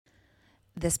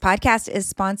This podcast is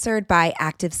sponsored by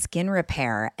Active Skin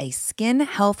Repair, a skin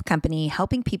health company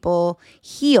helping people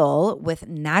heal with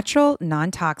natural,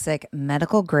 non-toxic,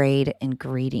 medical-grade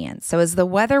ingredients. So as the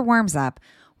weather warms up,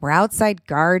 we're outside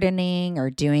gardening or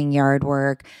doing yard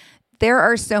work. There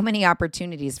are so many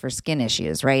opportunities for skin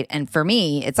issues, right? And for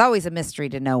me, it's always a mystery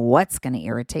to know what's going to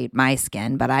irritate my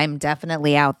skin, but I'm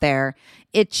definitely out there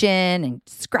itching and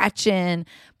scratching.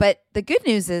 But the good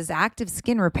news is Active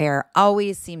Skin Repair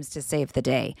always seems to save the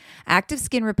day. Active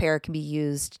Skin Repair can be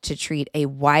used to treat a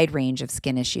wide range of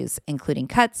skin issues, including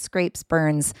cuts, scrapes,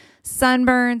 burns,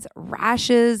 sunburns,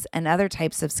 rashes, and other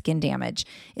types of skin damage.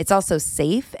 It's also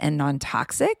safe and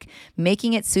non-toxic,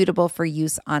 making it suitable for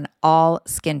use on all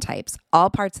skin types, all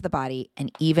parts of the body,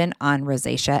 and even on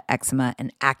rosacea, eczema,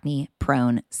 and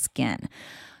acne-prone skin.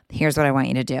 Here's what I want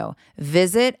you to do.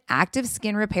 Visit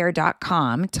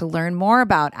ActiveSkinRepair.com to learn more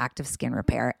about Active Skin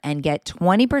Repair and get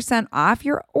 20% off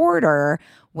your order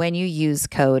when you use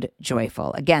code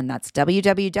JOYFUL. Again, that's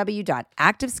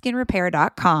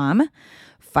www.ActiveSkinRepair.com.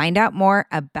 Find out more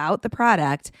about the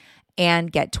product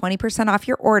and get 20% off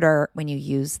your order when you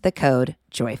use the code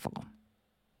JOYFUL.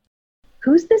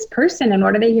 Who's this person and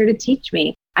what are they here to teach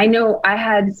me? I know I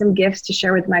had some gifts to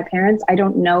share with my parents. I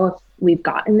don't know if we've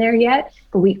gotten there yet,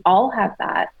 but we all have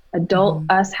that. Adult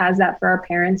us has that for our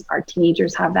parents. Our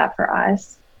teenagers have that for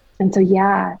us. And so,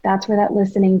 yeah, that's where that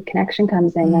listening connection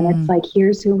comes in. And it's like,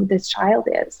 here's who this child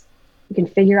is. We can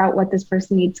figure out what this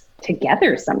person needs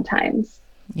together sometimes.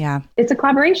 Yeah. It's a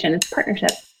collaboration. It's a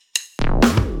partnership.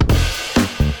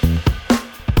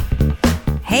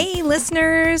 Hey,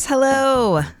 listeners.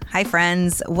 Hello. Hi,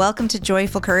 friends. Welcome to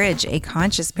Joyful Courage, a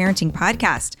conscious parenting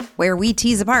podcast where we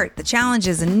tease apart the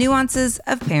challenges and nuances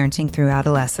of parenting through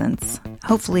adolescence,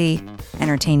 hopefully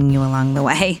entertaining you along the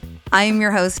way. I am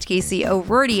your host, Casey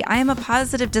O'Rourke. I am a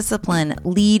positive discipline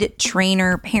lead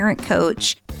trainer, parent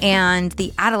coach, and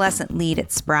the adolescent lead at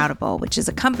Sproutable, which is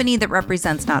a company that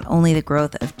represents not only the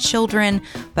growth of children,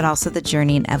 but also the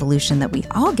journey and evolution that we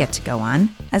all get to go on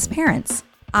as parents.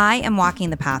 I am walking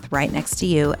the path right next to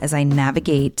you as I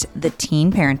navigate the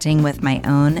teen parenting with my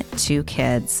own 2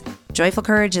 kids. Joyful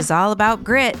Courage is all about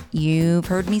grit. You've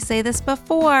heard me say this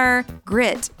before.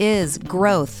 Grit is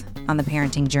growth on the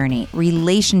parenting journey,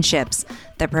 relationships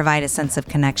that provide a sense of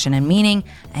connection and meaning,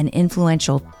 and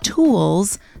influential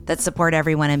tools that support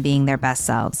everyone in being their best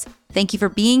selves. Thank you for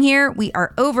being here. We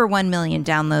are over 1 million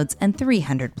downloads and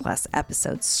 300 plus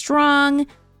episodes strong.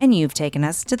 And you've taken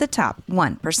us to the top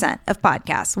 1% of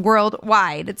podcasts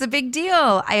worldwide. It's a big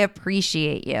deal. I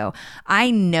appreciate you.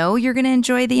 I know you're going to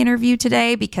enjoy the interview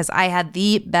today because I had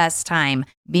the best time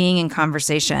being in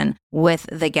conversation with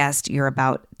the guest you're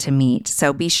about to meet.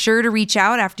 So be sure to reach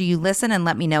out after you listen and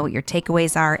let me know what your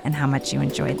takeaways are and how much you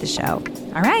enjoyed the show.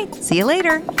 All right, see you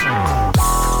later.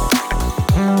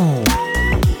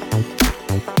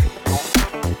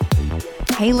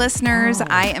 Hey listeners,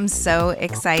 I am so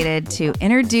excited to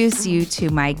introduce you to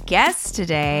my guest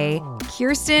today,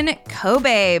 Kirsten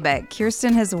Cobabe.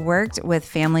 Kirsten has worked with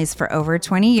families for over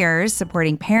 20 years,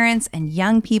 supporting parents and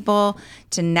young people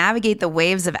to navigate the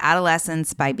waves of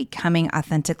adolescence by becoming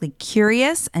authentically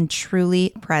curious and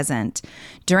truly present.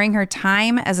 During her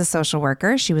time as a social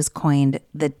worker, she was coined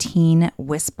the Teen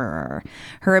Whisperer.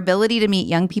 Her ability to meet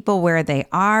young people where they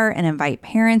are and invite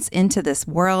parents into this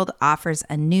world offers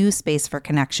a new space for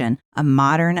connection, a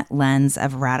modern lens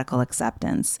of radical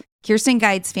acceptance. Kirsten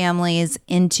guides families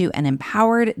into an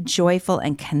empowered, joyful,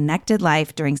 and connected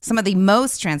life during some of the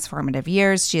most transformative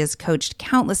years. She has coached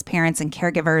countless parents and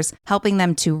caregivers, helping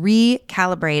them to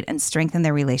recalibrate and strengthen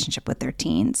their relationship with their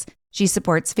teens. She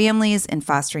supports families in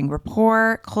fostering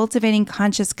rapport, cultivating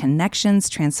conscious connections,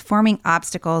 transforming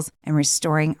obstacles, and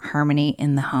restoring harmony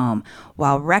in the home.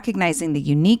 While recognizing the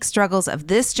unique struggles of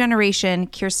this generation,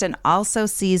 Kirsten also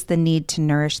sees the need to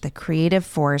nourish the creative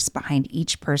force behind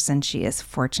each person she is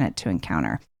fortunate to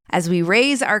encounter. As we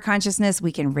raise our consciousness,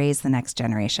 we can raise the next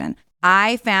generation.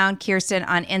 I found Kirsten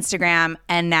on Instagram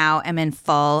and now am in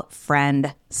full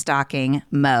friend stalking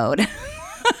mode.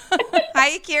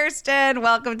 Hi, Kirsten.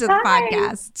 Welcome to the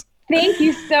podcast. Thank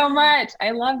you so much. I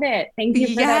love it. Thank you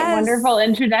for that wonderful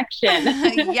introduction.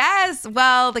 Yes.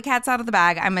 Well, the cat's out of the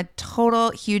bag. I'm a total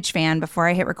huge fan. Before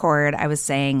I hit record, I was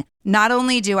saying, not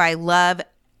only do I love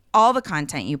all the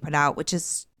content you put out, which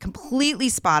is completely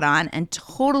spot on and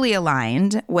totally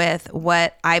aligned with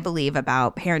what I believe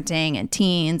about parenting and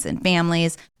teens and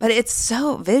families, but it's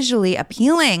so visually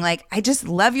appealing. Like, I just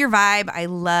love your vibe. I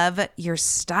love your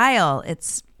style.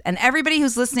 It's And everybody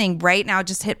who's listening right now,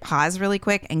 just hit pause really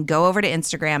quick and go over to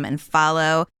Instagram and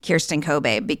follow Kirsten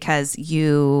Cobabe because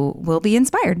you will be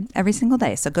inspired every single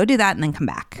day. So go do that and then come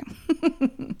back.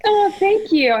 Oh,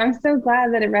 thank you. I'm so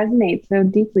glad that it resonates so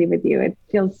deeply with you. It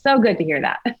feels so good to hear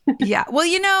that. Yeah.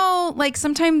 Well, like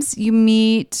sometimes you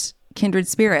meet kindred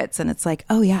spirits and it's like,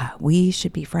 oh yeah, we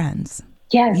should be friends.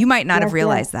 Yes. You might not have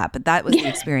realized that, but that was the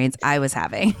experience I was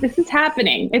having. This is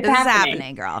happening. This is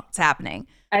happening, girl. It's happening.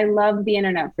 I love the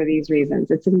internet for these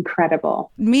reasons. It's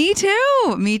incredible. Me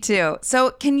too. Me too.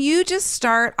 So can you just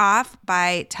start off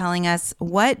by telling us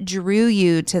what drew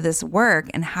you to this work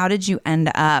and how did you end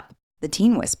up the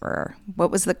Teen Whisperer?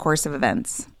 What was the course of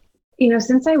events?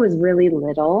 Since I was really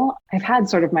little, I've had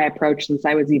sort of my approach since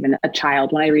I was even a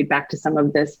child. When I read back to some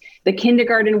of the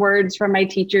kindergarten words from my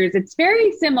teachers, it's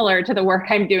very similar to the work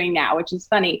I'm doing now, which is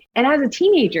funny. And as a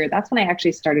teenager, that's when I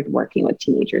actually started working with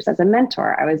teenagers as a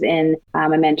mentor. I was in a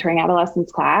mentoring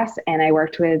adolescence class and I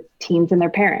worked with teens and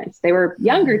their parents. They were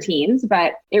younger teens,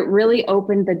 but it really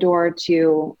opened the door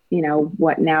to,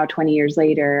 what now 20 years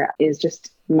later is just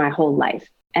my whole life.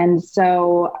 And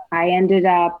so I ended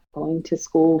up going to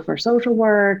school for social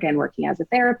work and working as a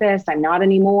therapist. I'm not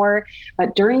anymore.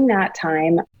 But during that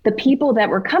time, the people that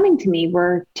were coming to me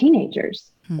were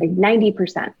teenagers, like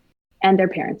 90%, and their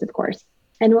parents, of course.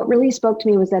 And what really spoke to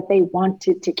me was that they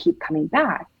wanted to keep coming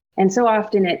back. And so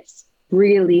often it's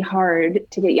really hard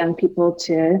to get young people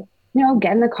to,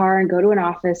 get in the car and go to an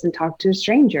office and talk to a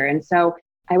stranger. And so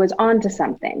I was onto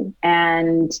something.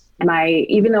 And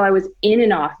even though I was in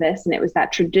an office and it was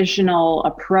that traditional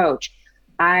approach,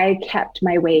 I kept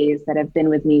my ways that have been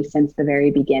with me since the very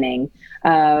beginning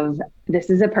of this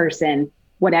is a person,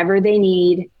 whatever they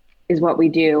need is what we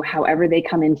do. However they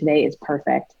come in today is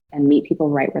perfect and meet people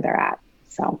right where they're at.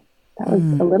 So that was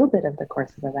a little bit of the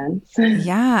course of events.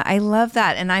 Yeah, I love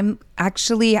that. And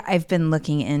I've been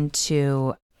looking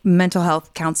into mental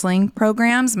health counseling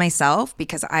programs myself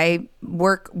because I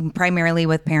work primarily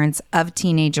with parents of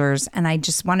teenagers and I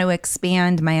just want to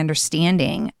expand my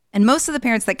understanding. And most of the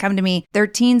parents that come to me, their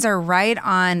teens are right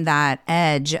on that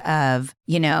edge of,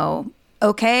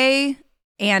 okay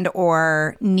and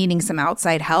or needing some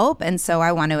outside help. And so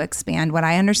I want to expand what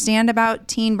I understand about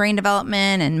teen brain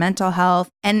development and mental health.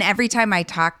 And every time I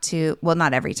talk to, well,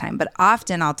 not every time, but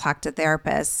often I'll talk to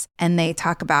therapists and they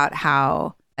talk about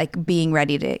how like being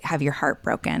ready to have your heart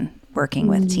broken working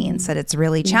with teens, that it's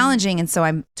really challenging. And so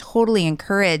I'm totally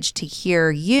encouraged to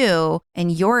hear you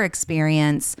and your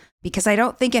experience because I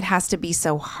don't think it has to be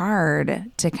so hard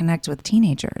to connect with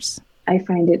teenagers. I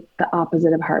find it the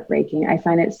opposite of heartbreaking. I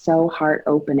find it so heart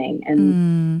opening.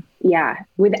 And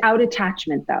without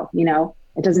attachment though,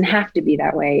 it doesn't have to be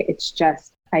that way. It's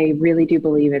just, I really do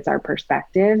believe it's our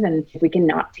perspective. And if we can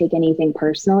not take anything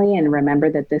personally and remember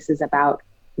that this is about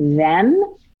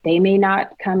them, they may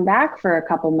not come back for a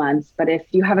couple months, but if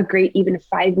you have a great, even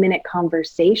 5-minute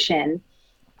conversation,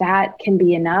 that can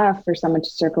be enough for someone to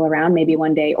circle around maybe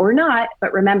one day or not.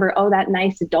 But remember, that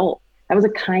nice adult, that was a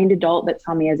kind adult that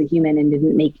saw me as a human and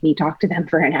didn't make me talk to them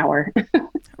for an hour.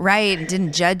 Right.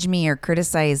 Didn't judge me or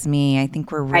criticize me. I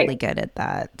think we're really good at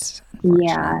that.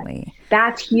 Unfortunately. Yeah,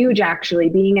 that's huge, actually,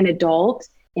 being an adult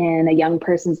in a young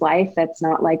person's life that's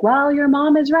not like, well, your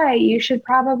mom is right, you should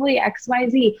probably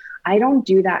XYZ. I don't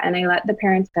do that. And I let the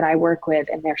parents that I work with,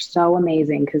 and they're so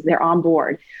amazing because they're on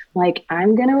board. Like,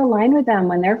 I'm going to align with them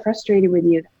when they're frustrated with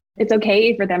you. It's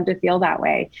okay for them to feel that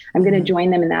way. I'm going to join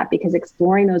them in that because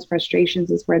exploring those frustrations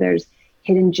is where there's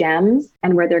hidden gems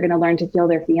and where they're going to learn to feel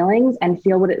their feelings and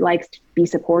feel what it likes to be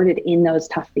supported in those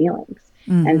tough feelings.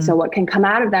 And so what can come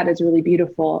out of that is really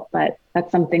beautiful, but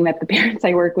that's something that the parents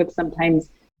I work with sometimes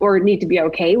or need to be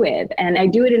okay with. And I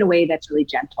do it in a way that's really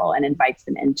gentle and invites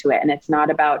them into it. And it's not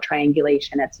about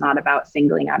triangulation. It's not about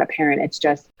singling out a parent. It's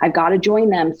just, I've got to join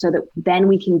them so that then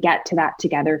we can get to that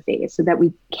together phase so that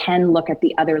we can look at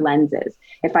the other lenses.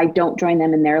 If I don't join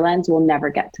them in their lens, we'll never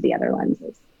get to the other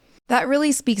lenses. That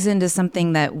really speaks into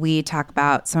something that we talk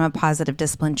about. So I'm a positive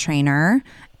discipline trainer.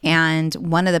 And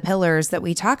one of the pillars that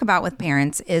we talk about with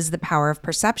parents is the power of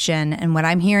perception. And what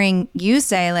I'm hearing you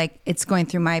say, like, it's going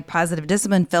through my positive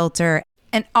discipline filter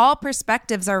and all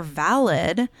perspectives are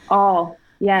valid. All,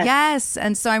 yes. Yes.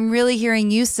 And so I'm really hearing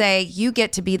you say you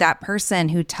get to be that person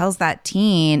who tells that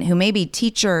teen who maybe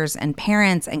teachers and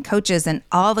parents and coaches and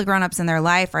all the grownups in their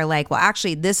life are like, well,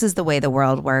 actually, this is the way the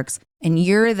world works. And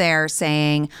you're there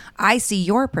saying, I see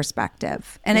your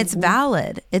perspective and it's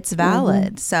valid. It's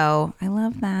valid. So I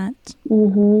love that.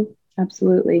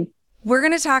 Absolutely. We're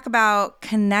going to talk about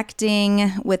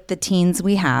connecting with the teens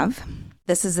we have.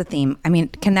 This is a theme. I mean,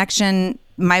 connection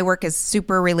My work is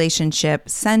super relationship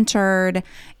centered.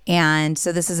 And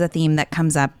so this is a theme that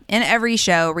comes up in every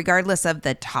show, regardless of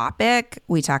the topic.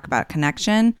 We talk about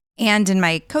connection, and in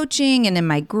my coaching and in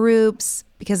my groups,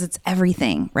 because it's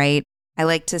everything, right? I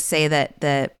like to say that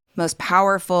the most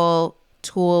powerful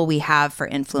tool we have for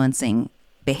influencing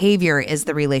behavior is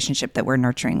the relationship that we're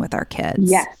nurturing with our kids.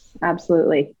 Yes,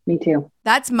 absolutely. Me too.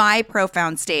 That's my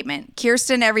profound statement.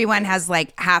 Kirsten, everyone has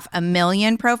like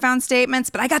 500,000 profound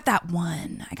statements, but I got that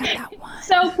one.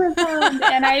 So profound.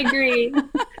 And I agree.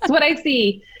 It's what I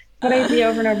see. It's what I see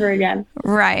over and over again.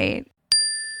 Right.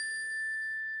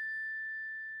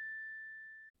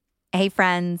 Hey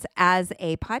friends, as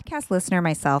a podcast listener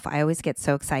myself, I always get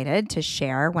so excited to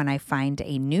share when I find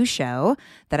a new show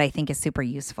that I think is super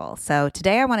useful. So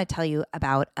today I want to tell you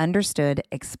about Understood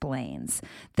Explains.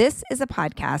 This is a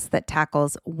podcast that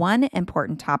tackles one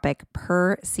important topic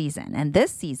per season. And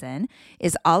this season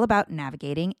is all about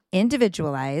navigating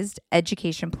individualized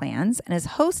education plans and is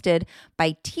hosted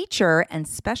by teacher and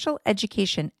special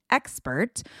education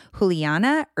expert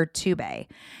Juliana Urtube.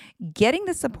 Getting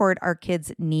the support our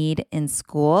kids need in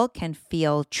school can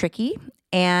feel tricky,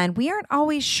 and we aren't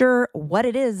always sure what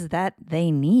it is that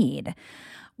they need.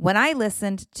 When I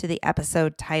listened to the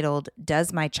episode titled,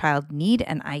 Does My Child Need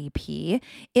an IEP?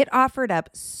 It offered up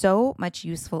so much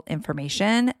useful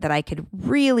information that I could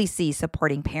really see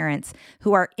supporting parents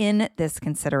who are in this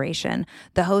consideration.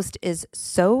 The host is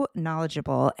so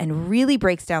knowledgeable and really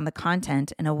breaks down the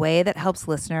content in a way that helps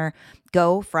listener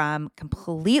go from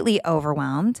completely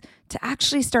overwhelmed to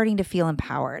actually starting to feel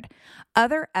empowered.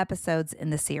 Other episodes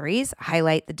in the series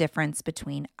highlight the difference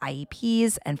between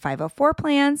IEPs and 504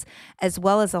 plans, as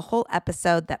well as a whole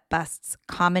episode that busts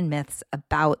common myths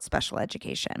about special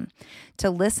education. To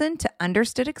listen to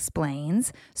Understood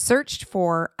Explains, search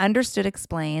for Understood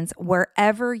Explains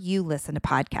wherever you listen to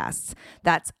podcasts.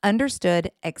 That's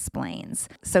Understood Explains.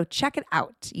 So check it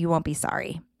out. You won't be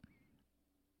sorry.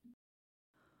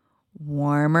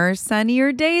 Warmer,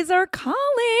 sunnier days are calling.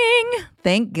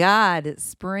 Thank God.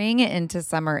 Spring into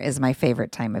summer is my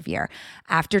favorite time of year.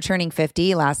 After turning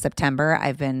 50 last September,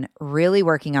 I've been really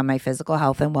working on my physical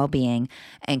health and well-being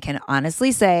and can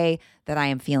honestly say that I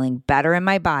am feeling better in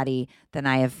my body than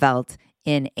I have felt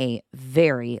in a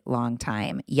very long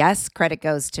time. Yes, credit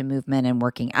goes to movement and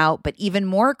working out, but even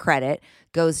more credit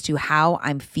goes to how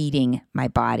I'm feeding my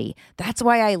body. That's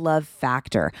why I love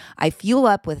Factor. I fuel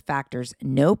up with Factor's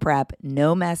no prep,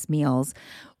 no mess meals,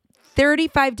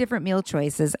 35 different meal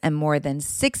choices, and more than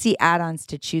 60 add-ons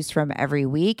to choose from every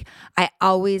week. I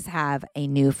always have a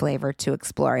new flavor to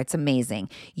explore. It's amazing.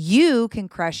 You can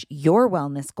crush your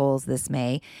wellness goals this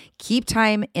May, keep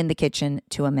time in the kitchen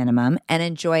to a minimum, and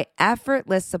enjoy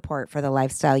effortless support for the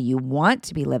lifestyle you want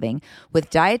to be living with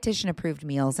dietitian-approved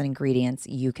meals and ingredients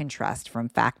you can trust from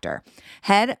Factor.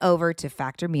 Head over to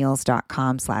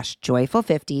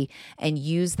factormeals.com/joyful50 and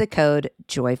use the code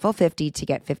joyful50 to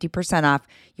get 50% off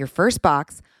your first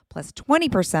box plus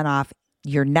 20% off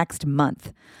your next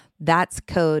month. That's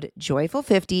code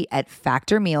joyful50 at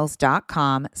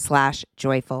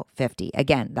factormeals.com/joyful50.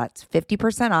 Again, that's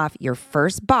 50% off your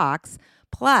first box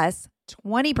plus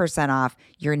 20% off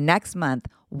your next month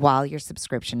while your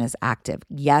subscription is active.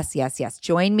 Yes, yes, yes.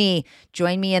 Join me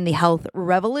in the health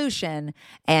revolution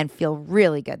and feel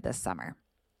really good this summer.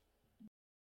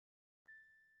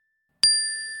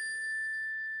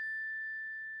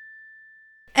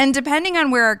 And depending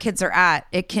on where our kids are at,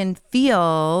 it can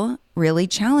feel really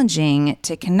challenging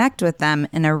to connect with them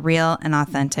in a real and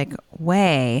authentic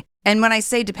way. And when I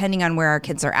say depending on where our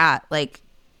kids are at, like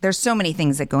there's so many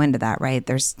things that go into that, right?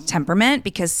 There's temperament,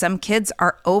 because some kids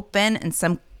are open and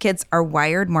some kids are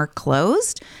wired more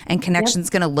closed, and connection's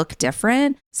going to look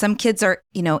different. Some kids are,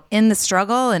 in the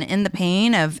struggle and in the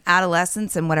pain of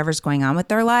adolescence and whatever's going on with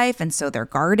their life, and so they're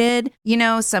guarded.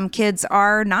 Some kids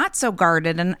are not so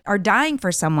guarded and are dying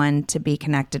for someone to be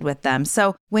connected with them.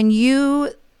 So when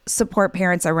you support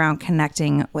parents around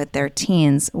connecting with their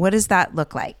teens, what does that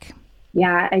look like?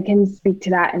 Yeah, I can speak to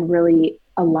that and really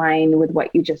align with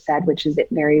what you just said, which is it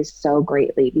varies so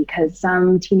greatly because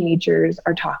some teenagers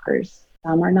are talkers,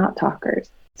 some are not talkers.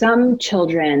 Some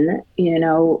children,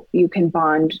 you can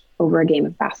bond over a game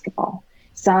of basketball.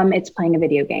 Some it's playing a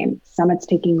video game. Some it's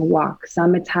taking a walk.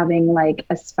 Some it's having like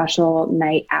a special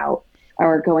night out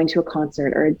or going to a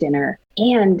concert or a dinner.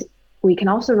 And we can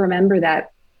also remember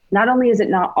that not only is it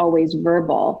not always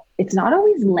verbal, it's not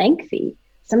always lengthy.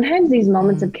 Sometimes these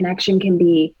moments of connection can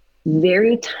be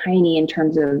very tiny in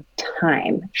terms of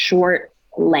time, short,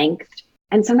 length.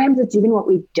 And sometimes it's even what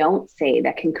we don't say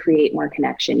that can create more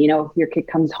connection. If your kid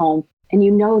comes home and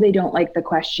they don't like the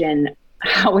question,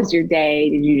 how was your day?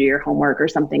 Did you do your homework or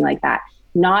something like that?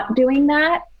 not doing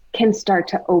that can start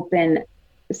to open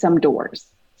some doors.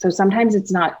 So sometimes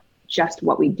it's not just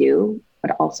what we do,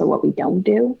 but also what we don't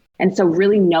do. And so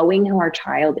really knowing who our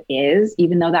child is,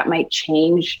 even though that might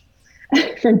change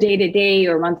from day to day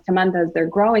or month to month as they're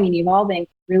growing and evolving,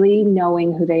 really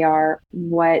knowing who they are,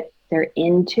 what they're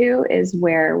into is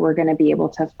where we're going to be able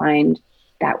to find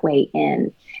that way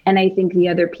in. And I think the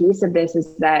other piece of this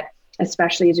is that,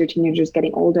 especially as your teenager's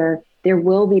getting older, there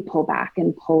will be pull back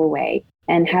and pull away.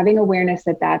 And having awareness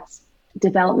that that's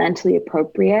developmentally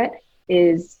appropriate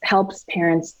helps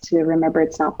parents to remember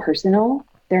it's not personal.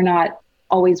 They're not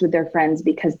always with their friends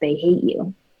because they hate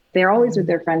you. They're always with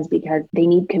their friends because they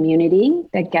need community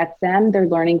that gets them. They're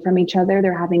learning from each other.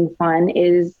 They're having fun. It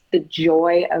is the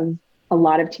joy of a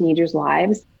lot of teenagers'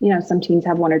 lives. You know, some teens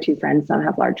have one or two friends, some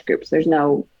have large groups. There's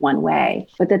no one way,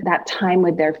 but that time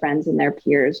with their friends and their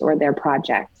peers or their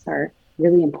projects are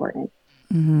really important.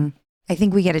 Mm-hmm. I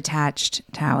think we get attached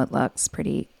to how it looks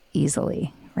pretty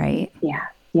easily, right? Yeah.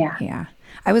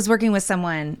 I was working with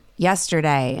someone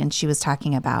yesterday and she was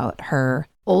talking about her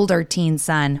older teen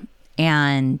son,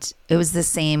 and it was the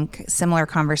similar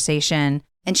conversation.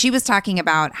 And she was talking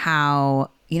about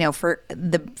how, you know, for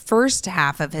the first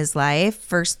half of his life,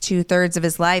 first 2/3 of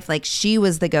his life, like she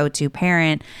was the go-to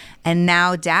parent, and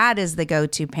now dad is the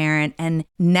go-to parent, and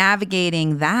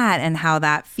navigating that and how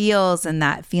that feels and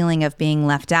that feeling of being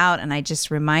left out. And I just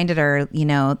reminded her, you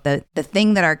know, the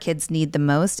thing that our kids need the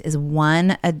most is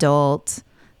one adult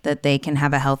that they can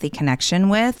have a healthy connection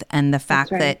with. And the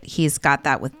fact that he's got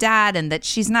that with dad and that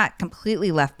she's not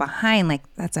completely left behind, like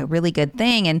that's a really good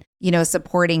thing. And, you know,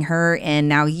 supporting her. And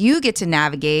now you get to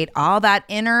navigate all that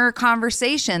inner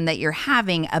conversation that you're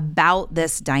having about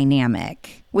this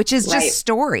dynamic, which is just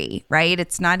story, right?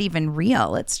 It's not even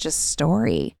real. It's just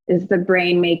story. Is the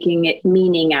brain making it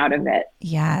meaning out of it?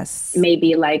 Yes.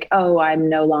 Maybe like, oh, I'm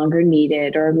no longer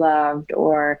needed or loved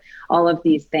or all of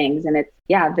these things. And it's,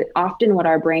 often what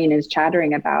our brain is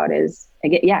chattering about is,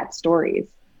 it's stories,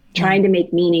 trying to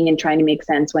make meaning and trying to make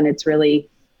sense when it's really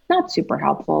not super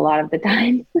helpful a lot of the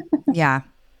time. Yeah.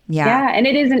 And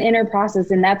it is an inner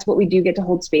process. And that's what we do get to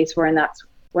hold space for. And that's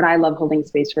what I love holding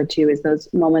space for too, is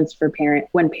those moments for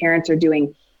when parents are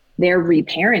doing their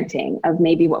reparenting of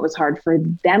maybe what was hard for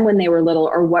them when they were little,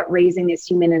 or what raising this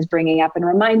human is bringing up and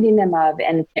reminding them of.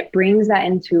 And it brings that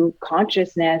into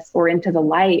consciousness or into the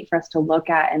light for us to look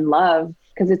at and love,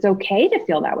 because it's okay to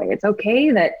feel that way. It's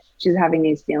okay that she's having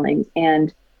these feelings.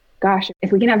 And gosh,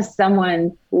 if we can have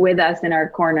someone with us in our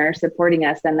corner supporting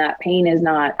us, then that pain is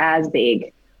not as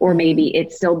big. Or maybe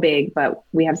it's still big, but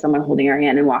we have someone holding our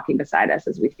hand and walking beside us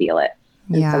as we feel it.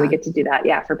 And so we get to do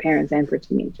that, for parents and for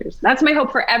teenagers. That's my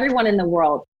hope for everyone in the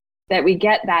world, that we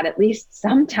get that at least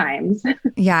sometimes.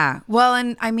 Yeah. Well,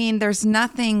 and I mean, there's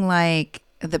nothing like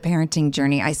the parenting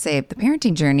journey. I say the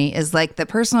parenting journey is like the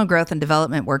personal growth and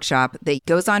development workshop that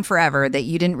goes on forever that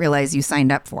you didn't realize you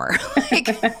signed up for.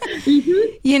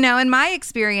 You know, in my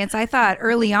experience, I thought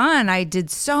early on I did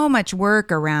so much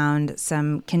work around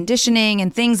some conditioning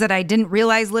and things that I didn't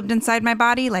realize lived inside my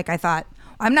body. Like I thought,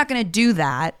 I'm not going to do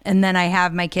that. And then I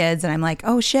have my kids and I'm like,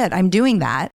 oh shit, I'm doing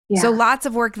that. Yeah. So lots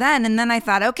of work then. And then I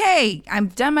thought, okay,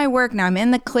 I've done my work. Now I'm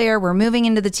in the clear. We're moving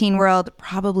into the teen world.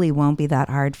 Probably won't be that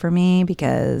hard for me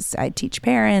because I teach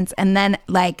parents. And then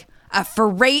like a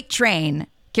freight train,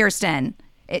 Kirsten,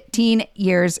 teen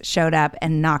years showed up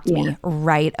and knocked me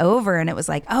right over. And it was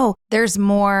like, oh, there's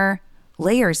more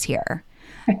layers here.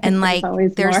 And like,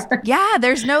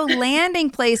 there's no landing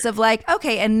place of like,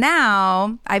 okay, and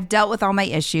now I've dealt with all my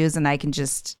issues and I can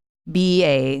just be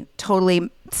a totally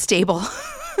stable,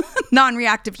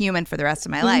 non-reactive human for the rest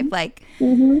of my life. Like,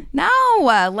 no,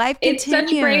 life continues. It's such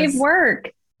brave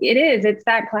work. It is. It's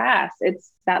that class.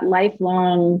 It's that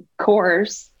lifelong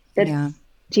course that's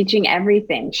teaching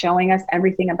everything, showing us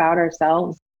everything about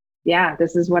ourselves. Yeah,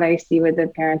 this is what I see with the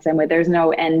parents I'm with. There's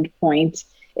no end point.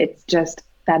 It's just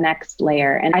the next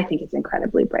layer. And I think it's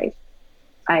incredibly brave.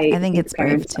 I think it's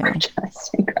brave too. Are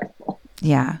just incredible.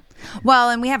 Yeah. Well,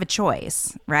 and we have a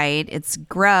choice, right? It's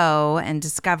grow and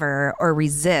discover or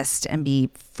resist and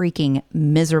be freaking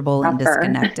miserable and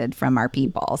disconnected from our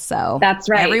people. So that's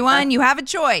right. Everyone, you have a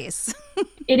choice.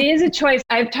 It is a choice.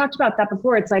 I've talked about that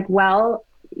before. It's like, well,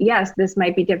 yes, this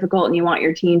might be difficult and you want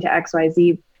your teen to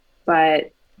XYZ,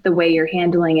 but the way you're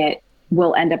handling it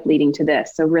will end up leading to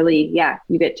this. So really,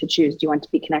 you get to choose. Do you want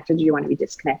to be connected? Do you want to be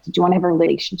disconnected? Do you want to have a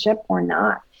relationship or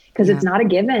not? Because it's not a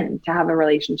given to have a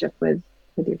relationship with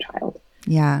your child.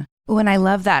 Yeah. Oh, and I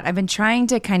love that. I've been trying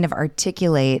to kind of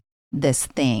articulate this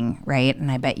thing, right?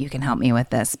 And I bet you can help me with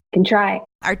this. Can try.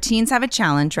 Our teens have a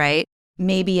challenge, right?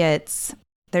 Maybe it's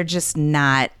they're just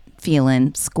not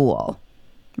feeling school,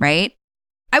 right?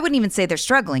 I wouldn't even say they're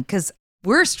struggling because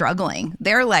we're struggling.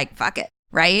 They're like, fuck it.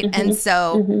 Right. And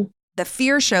so the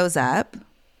fear shows up,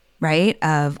 right?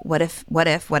 Of what if,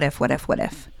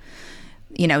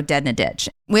 you know, dead in a ditch.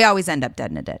 We always end up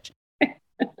dead in a ditch.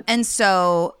 And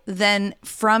so then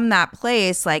from that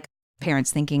place, like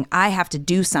parents thinking, I have to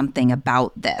do something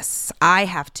about this. I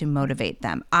have to motivate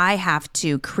them. I have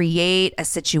to create a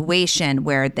situation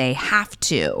where they have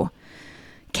to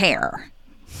care.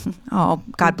 Oh,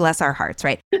 God bless our hearts,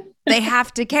 right? They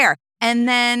have to care. And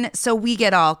then, so we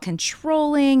get all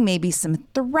controlling, maybe some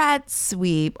threats.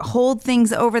 We hold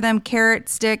things over them, carrot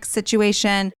stick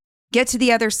situation, get to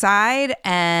the other side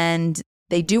and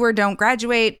they do or don't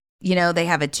graduate. You know, they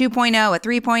have a 2.0, a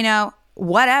 3.0,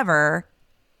 whatever,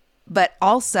 but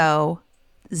also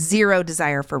zero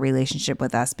desire for relationship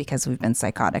with us because we've been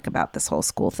psychotic about this whole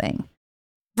school thing.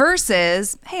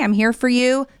 Versus, hey, I'm here for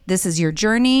you. This is your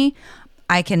journey.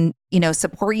 I can, you know,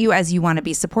 support you as you want to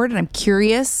be supported. I'm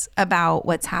curious about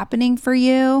what's happening for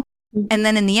you. And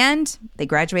then in the end, they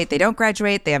graduate, they don't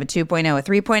graduate, they have a 2.0, a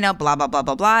 3.0, blah, blah, blah,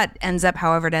 blah, blah. It ends up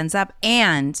however it ends up.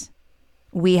 And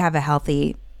we have a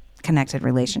healthy, connected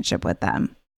relationship with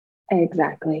them.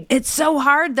 Exactly. It's so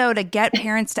hard, though, to get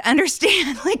parents to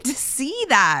understand, like to see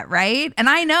that, right? And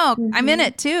I know I'm in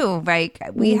it too. Like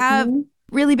we have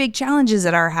really big challenges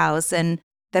at our house and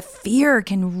the fear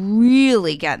can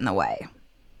really get in the way.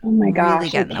 Oh my gosh, really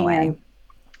get in the way.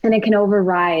 And it can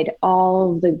override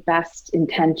all the best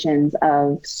intentions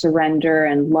of surrender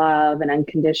and love and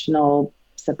unconditional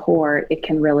support. It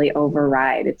can really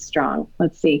override. It's strong.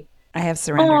 Let's see. I have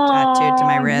surrender tattooed to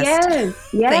my wrist.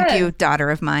 Yes. Thank you, daughter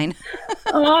of mine.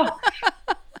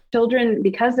 Children,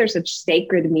 because they're such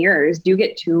sacred mirrors, do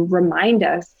get to remind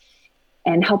us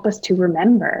and help us to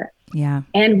remember. Yeah.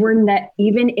 And we're not,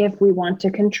 even if we want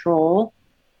to control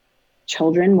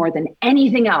children more than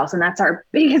anything else, and that's our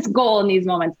biggest goal in these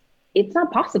moments, it's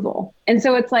not possible. And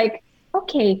so it's like,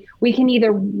 okay, we can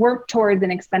either work towards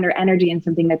and expend our energy in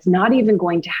something that's not even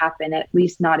going to happen, at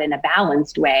least not in a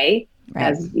balanced way. Right.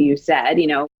 As you said, you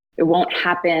know, it won't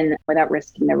happen without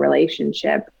risking the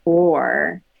relationship.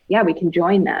 Or, yeah, we can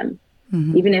join them.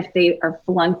 Even if they are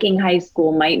flunking high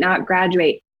school, might not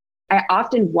graduate. I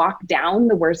often walk down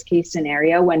the worst case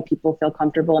scenario when people feel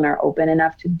comfortable and are open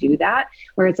enough to do that,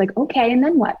 where it's like, okay, and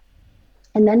then what?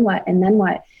 And then what? And then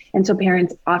what? And so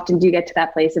parents often do get to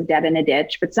that place of dead in a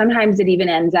ditch, but sometimes it even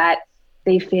ends at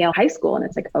they fail high school and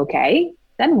it's like, okay,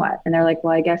 then what? And they're like,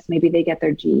 well, I guess maybe they get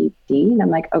their GED. And I'm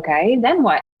like, okay, then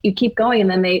what? You keep going. And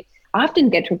then they often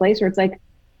get to a place where it's like,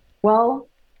 well,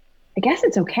 I guess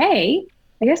it's okay.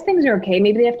 I guess things are okay.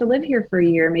 Maybe they have to live here for a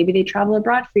year. Maybe they travel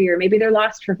abroad for a year. Maybe they're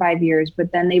lost for 5 years,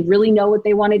 but then they really know what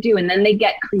they want to do. And then they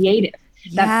get creative.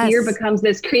 Yes. That fear becomes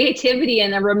this creativity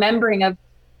and a remembering of,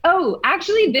 oh,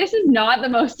 actually, this is not the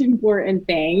most important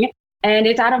thing. And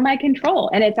it's out of my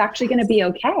control. And it's actually going to be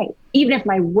okay. Even if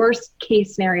my worst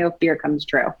case scenario fear comes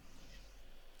true.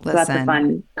 So that's a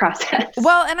fun process.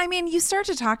 Well, and I mean, you start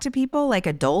to talk to people like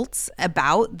adults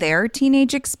about their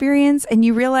teenage experience and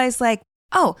you realize like,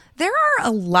 oh, there are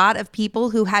a lot of people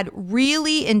who had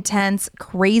really intense,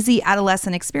 crazy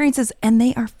adolescent experiences and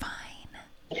they are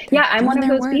fine. Yeah, I'm one of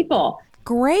those people.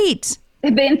 Great.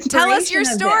 Tell us your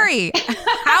story.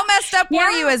 How messed up were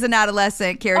you as an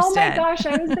adolescent, Kirsten? Oh my gosh,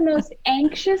 I was the most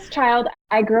anxious child.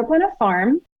 I grew up on a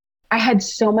farm. I had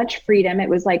so much freedom. It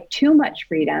was like too much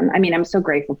freedom. I mean, I'm so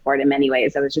grateful for it in many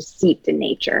ways. I was just steeped in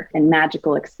nature and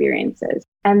magical experiences.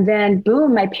 And then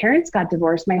boom, my parents got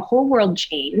divorced. My whole world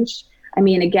changed. I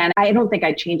mean, again, I don't think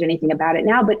I'd change anything about it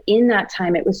now, but in that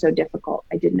time, it was so difficult.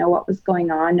 I didn't know what was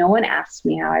going on. No one asked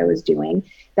me how I was doing.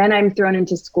 Then I'm thrown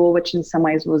into school, which in some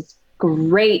ways was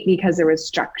great because there was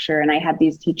structure. And I had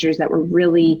these teachers that were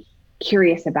really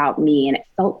curious about me and it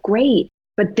felt great.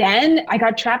 But then I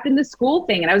got trapped in the school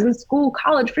thing and I was in school,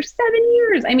 college for 7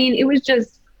 years. I mean, it was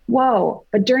just, whoa.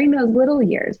 But during those little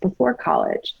years before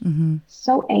college,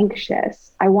 so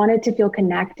anxious. I wanted to feel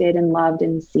connected and loved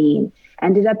and seen.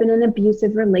 Ended up in an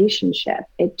abusive relationship.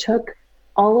 It took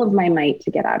all of my might to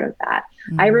get out of that.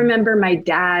 I remember my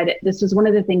dad, this was one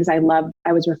of the things I loved,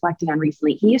 I was reflecting on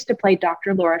recently. He used to play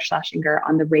Dr. Laura Schlesinger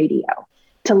on the radio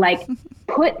to like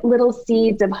put little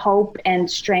seeds of hope and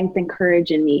strength and courage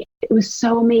in me. It was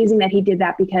so amazing that he did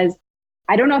that because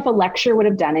I don't know if a lecture would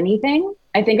have done anything.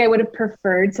 I think I would have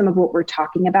preferred some of what we're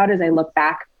talking about as I look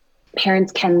back.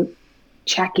 Parents can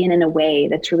check in a way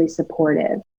that's really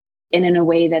supportive and in a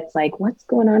way that's like, what's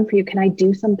going on for you? Can I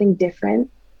do something different?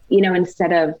 You know,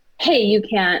 instead of, hey, you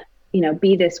can't, you know,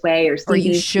 be this way or see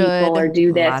these people or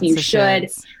do this, you should.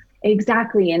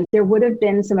 Exactly. And there would have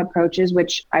been some approaches,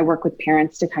 which I work with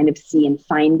parents to kind of see and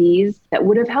find these that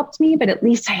would have helped me, but at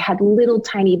least I had little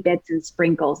tiny bits and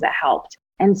sprinkles that helped.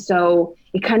 And so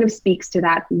it kind of speaks to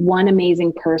that one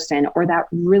amazing person or that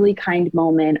really kind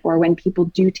moment, or when people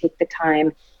do take the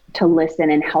time to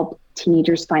listen and help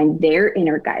teenagers find their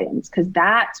inner guidance, because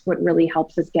that's what really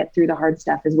helps us get through the hard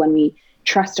stuff, is when we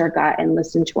trust our gut and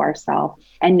listen to ourselves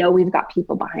and know we've got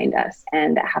people behind us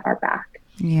and that have our back.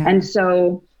 Yeah. And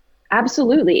so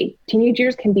absolutely, teenage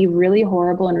years can be really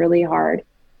horrible and really hard.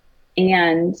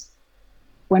 And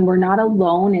when we're not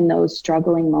alone in those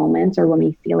struggling moments, or when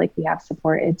we feel like we have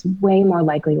support, it's way more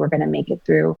likely we're going to make it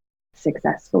through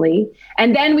successfully.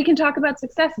 And then we can talk about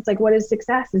success. It's like, what is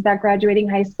success? Is that graduating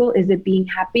high school? Is it being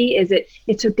happy?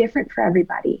 It's so different for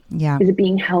everybody. Yeah. Is it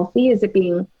being healthy? Is it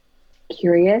being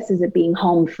curious? Is it being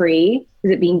home free?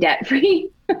 Is it being debt free?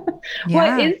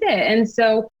 Yeah. What is it? And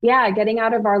so, getting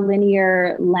out of our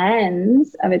linear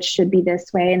lens of it should be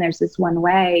this way and there's this one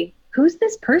way. Who's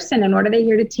this person and what are they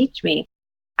here to teach me?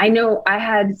 I know I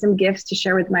had some gifts to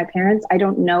share with my parents. I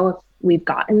don't know if we've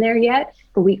gotten there yet,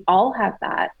 but we all have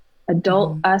that.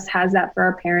 Adult us has that for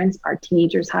our parents. Our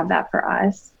teenagers have that for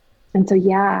us. And so,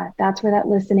 that's where that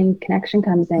listening connection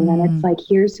comes in. And it's like,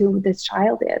 here's who this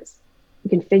child is. We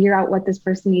can figure out what this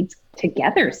person needs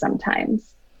together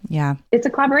sometimes. Yeah. It's a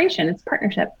collaboration. It's a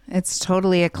partnership. It's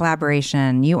totally a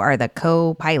collaboration. You are the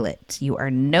co-pilot. You are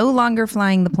no longer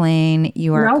flying the plane.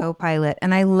 You are a co-pilot.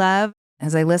 And I love,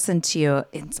 as I listen to you,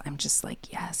 I'm just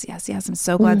like, yes. I'm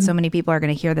so glad so many people are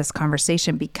going to hear this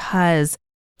conversation, because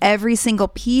every single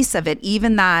piece of it,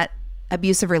 even that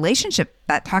abusive relationship,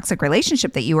 that toxic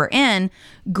relationship that you were in,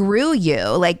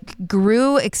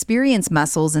 grew experience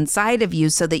muscles inside of you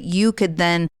so that you could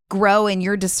then grow in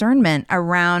your discernment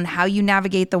around how you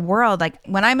navigate the world. Like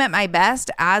when I'm at my best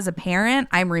as a parent,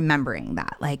 I'm remembering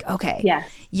that. Like, okay,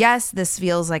 yes, this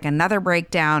feels like another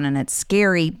breakdown and it's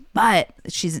scary, but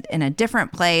she's in a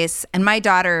different place. And my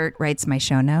daughter writes my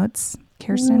show notes.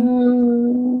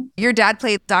 Kirsten, your dad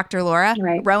played Dr. Laura.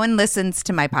 Right. Rowan listens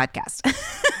to my podcast.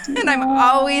 And I'm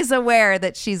always aware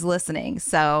that she's listening.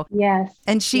 So, yes.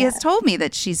 And she has told me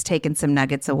that she's taken some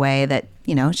nuggets away that,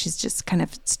 she's just kind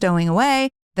of stowing away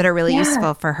that are really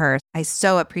useful for her. I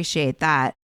so appreciate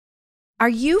that. Are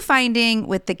you finding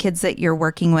with the kids that you're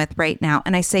working with right now,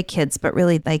 and I say kids, but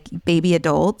really like baby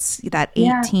adults, that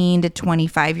 18 to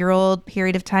 25-year-old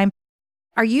period of time,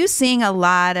 are you seeing a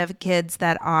lot of kids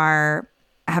that are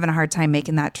having a hard time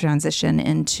making that transition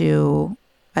into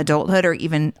adulthood, or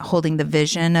even holding the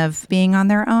vision of being on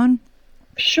their own?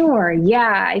 Sure.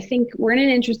 Yeah. I think we're in an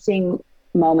interesting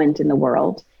moment in the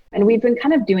world, and we've been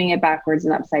kind of doing it backwards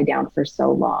and upside down for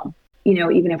so long.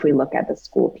 Even if we look at the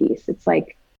school piece, it's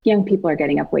like young people are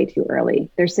getting up way too early.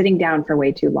 They're sitting down for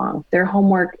way too long. Their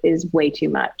homework is way too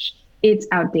much. It's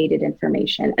outdated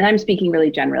information. And I'm speaking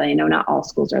really generally. I know not all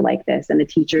schools are like this, and the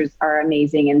teachers are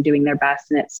amazing and doing their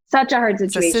best. And it's such a hard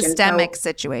situation. It's a systemic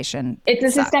situation. It's a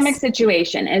systemic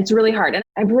situation, and it's really hard. And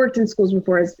I've worked in schools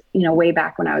before, way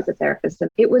back when I was a therapist.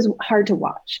 It was hard to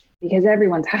watch because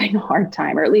everyone's having a hard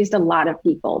time, or at least a lot of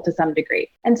people to some degree.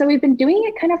 And so we've been doing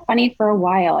it kind of funny for a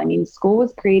while. I mean, school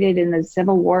was created in the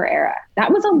Civil War era.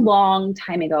 That was a long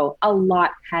time ago. A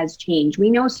lot has changed.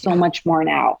 We know so much more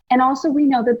now. And also we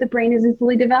know that the brain isn't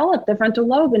fully developed, the frontal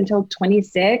lobe, until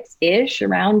 26-ish,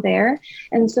 around there.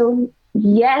 And so,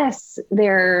 yes,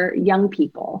 they're young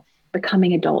people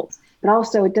becoming adults, but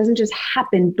also it doesn't just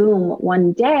happen, boom,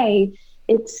 one day.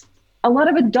 It's a lot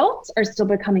of adults are still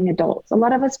becoming adults. A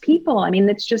lot of us people. I mean,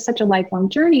 it's just such a lifelong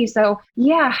journey. So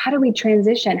how do we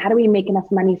transition? How do we make enough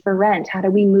money for rent? How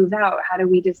do we move out? How do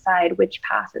we decide which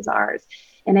path is ours?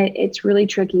 And it's really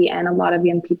tricky. And a lot of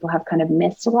young people have kind of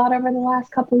missed a lot over the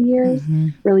last couple of years,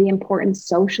 really important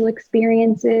social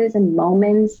experiences and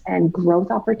moments and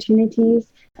growth opportunities.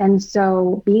 And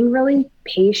so being really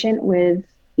patient with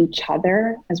each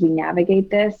other as we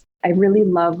navigate this. I really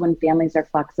love when families are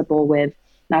flexible with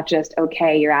not just,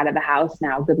 okay, you're out of the house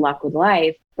now, good luck with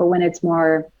life, but when it's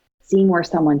more seeing where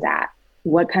someone's at,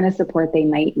 what kind of support they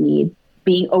might need,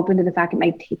 being open to the fact it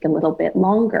might take a little bit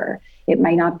longer. It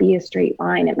might not be a straight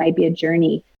line. It might be a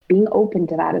journey. Being open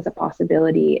to that as a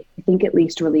possibility, I think at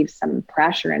least relieves some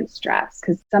pressure and stress,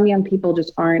 because some young people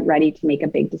just aren't ready to make a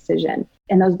big decision.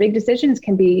 And those big decisions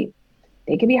can be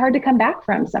hard to come back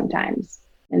from sometimes.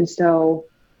 And so,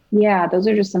 those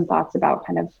are just some thoughts about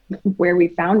kind of where we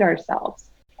found ourselves.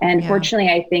 And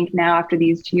fortunately, I think now after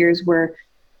these 2 years, we're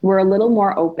a little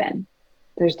more open.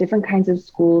 There's different kinds of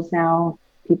schools now.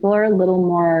 People are a little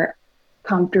more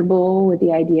comfortable with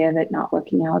the idea of it not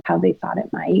working out how they thought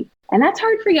it might. And that's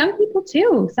hard for young people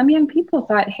too. Some young people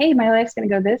thought, hey, my life's going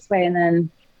to go this way. And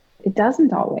then It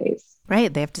doesn't always.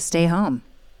 Right. They have to stay home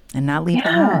and not leave the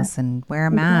Yeah, house and wear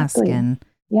a mask. exactly. And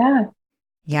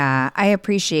yeah, I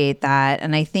appreciate that.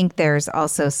 And I think there's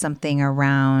also something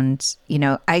around,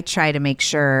 I try to make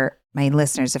sure my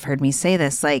listeners have heard me say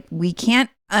this, like we can't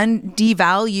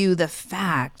devalue the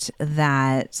fact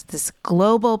that this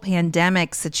global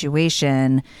pandemic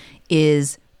situation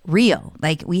is real.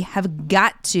 Like we have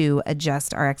got to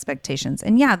adjust our expectations.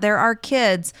 And yeah, there are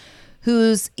kids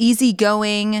whose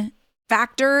easygoing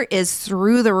factor is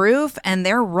through the roof and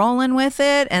they're rolling with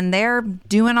it and they're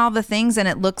doing all the things and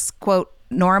it looks, quote,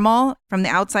 normal from the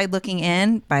outside looking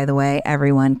in. By the way,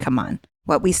 everyone, come on.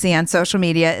 What we see on social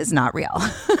media is not real.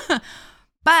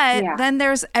 But then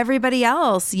there's everybody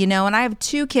else, and I have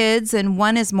 2 kids and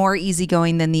one is more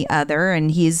easygoing than the other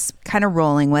and he's kind of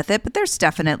rolling with it. But there's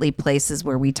definitely places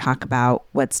where we talk about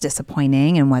what's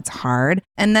disappointing and what's hard.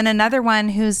 And then another one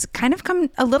who's kind of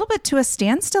come a little bit to a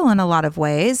standstill in a lot of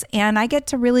ways. And I get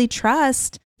to really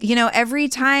trust, every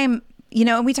time,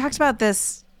 and we talked about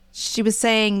this. She was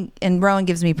saying, and Rowan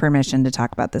gives me permission to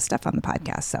talk about this stuff on the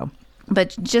podcast. So,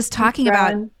 but just talking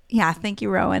about, yeah, thank you,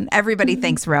 Rowan. Everybody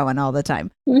thanks Rowan all the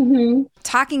time. Mm-hmm.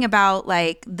 Talking about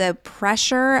like the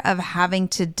pressure of having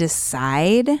to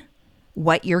decide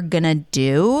what you're going to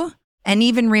do and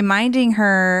even reminding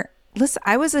her, listen,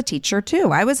 I was a teacher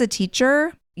too. I was a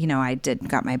teacher. I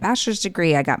got my bachelor's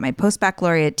degree. I got my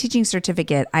post-baccalaureate teaching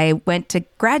certificate. I went to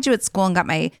graduate school and got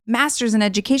my master's in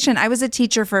education. I was a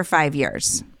teacher for 5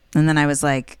 years. And then I was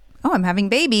like, oh, I'm having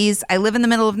babies. I live in the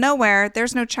middle of nowhere.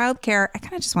 There's no childcare. I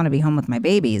kind of just want to be home with my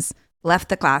babies. Left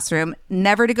the classroom,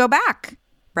 never to go back,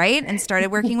 right? And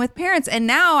started working with parents. And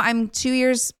now I'm 2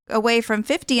 years away from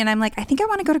 50. And I'm like, I think I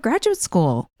want to go to graduate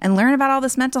school and learn about all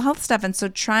this mental health stuff. And so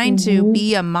trying to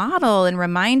be a model and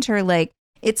remind her, like,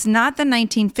 it's not the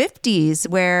 1950s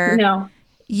where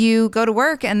you go to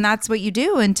work and that's what you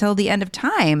do until the end of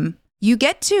time. You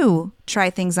get to try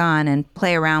things on and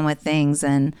play around with things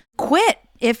and quit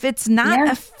if it's not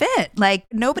a fit. Like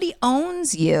nobody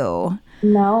owns you.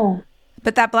 No.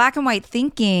 But that black and white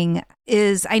thinking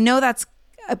is, I know that's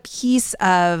a piece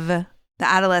of the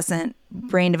adolescent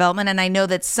brain development. And I know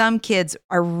that some kids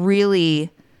are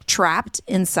really trapped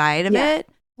inside of it.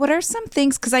 What are some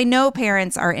things, because I know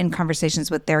parents are in conversations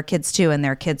with their kids too, and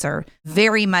their kids are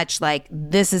very much like,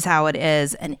 this is how it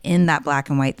is, and in that black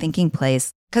and white thinking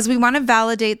place. Because we want to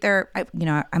validate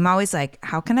I'm always like,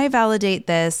 how can I validate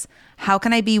this? How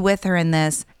can I be with her in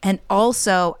this? And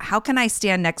also, how can I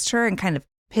stand next to her and kind of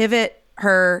pivot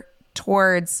her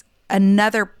towards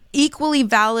another equally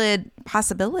valid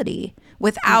possibility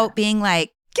without being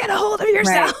like, get a hold of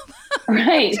yourself.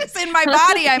 Right. Just in my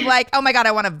body, I'm like, oh my God,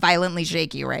 I want to violently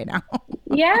shake you right now.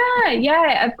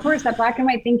 Yeah. Of course, that black and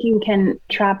white thinking can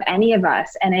trap any of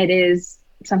us. And it is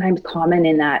sometimes common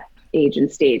in that age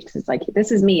and stage because it's like,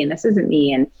 this is me and this isn't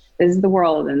me and this is the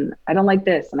world and I don't like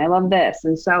this and I love this.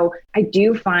 And so I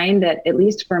do find that, at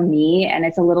least for me, and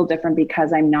it's a little different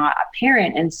because I'm not a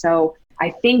parent. And so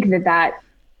I think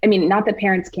not that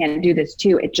parents can't do this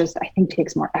too. It just, I think,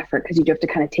 takes more effort because you do have to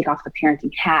kind of take off the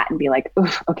parenting hat and be like,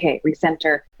 okay,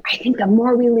 recenter. I think the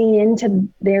more we lean into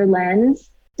their lens,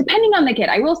 depending on the kid,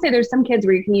 I will say there's some kids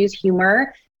where you can use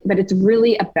humor, but it's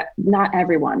really not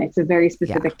everyone. It's a very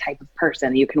specific type of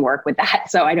person. You can work with that.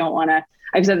 So I don't want to,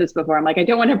 I've said this before. I'm like, I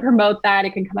don't want to promote that.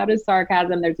 It can come out as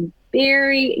sarcasm. There's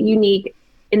very unique,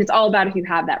 and it's all about if you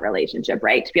have that relationship,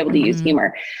 right? To be able to use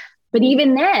humor. But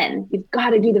even then, you've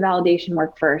got to do the validation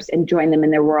work first and join them in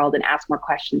their world and ask more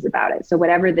questions about it. So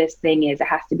whatever this thing is, it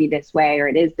has to be this way or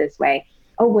it is this way.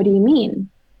 Oh, what do you mean?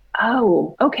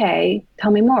 Oh, okay.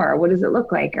 Tell me more. What does it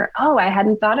look like? Or, oh, I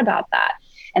hadn't thought about that.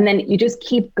 And then you just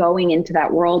keep going into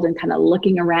that world and kind of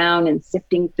looking around and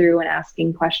sifting through and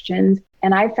asking questions.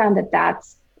 And I found that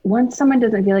that's once someone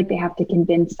doesn't feel like they have to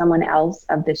convince someone else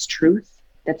of this truth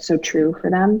that's so true for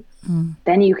them,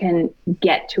 then you can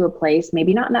get to a place,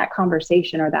 maybe not in that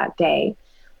conversation or that day,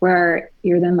 where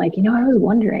you're then like, I was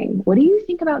wondering, what do you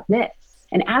think about this?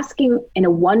 And asking in a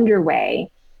wonder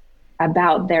way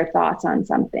about their thoughts on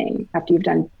something after you've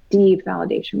done deep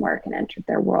validation work and entered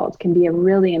their world can be a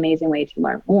really amazing way to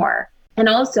learn more. And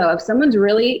also, if someone's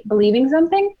really believing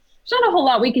something, there's not a whole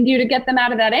lot we can do to get them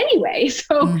out of that anyway.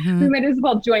 So we might as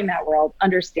well join that world,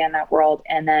 understand that world,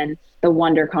 and then the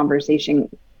wonder conversation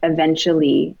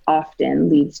eventually often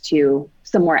leads to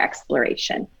some more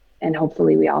exploration. And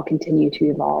hopefully we all continue to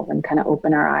evolve and kind of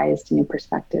open our eyes to new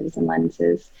perspectives and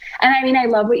lenses. And I mean, I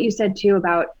love what you said too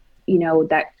about,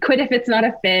 that quit if it's not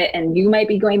a fit and you might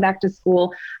be going back to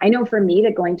school. I know for me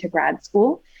that going to grad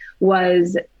school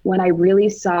was when I really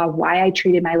saw why I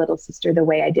treated my little sister the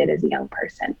way I did as a young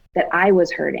person, that I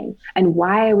was hurting and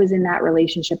why I was in that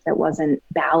relationship that wasn't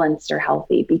balanced or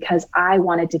healthy, because I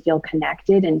wanted to feel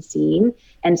connected and seen.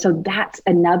 And so that's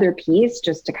another piece,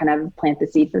 just to kind of plant the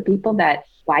seed for people, that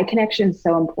why connection is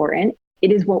so important.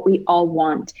 It is what we all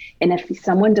want. And if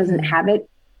someone doesn't have it,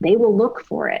 they will look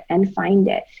for it and find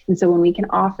it. And so when we can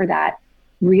offer that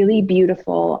really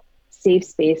beautiful, safe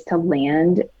space to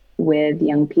land with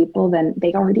young people, then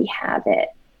they already have it.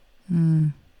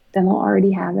 Then they'll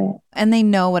already have it. And they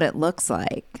know what it looks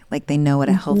like. Like they know what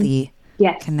a healthy,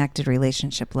 connected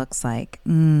relationship looks like.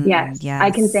 Yes.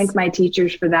 I can thank my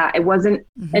teachers for that. It wasn't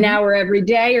an hour every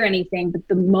day or anything, but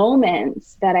the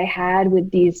moments that I had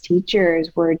with these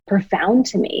teachers were profound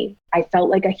to me. I felt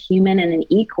like a human and an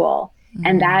equal.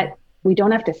 And that we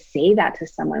don't have to say that to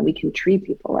someone. We can treat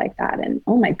people like that. And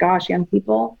oh my gosh, young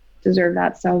people deserve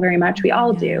that so very much. We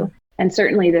all do. And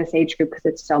certainly this age group, because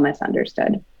it's so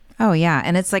misunderstood. Oh, yeah.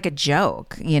 And it's like a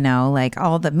joke, like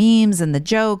all the memes and the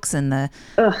jokes and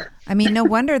I mean, no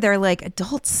wonder they're like,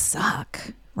 adults suck,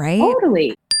 right?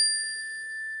 Totally.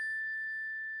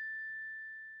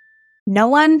 No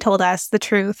one told us the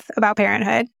truth about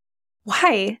parenthood.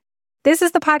 Why? This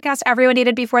is the podcast everyone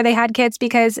needed before they had kids,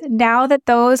 because now that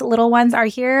those little ones are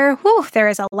here, there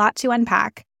is a lot to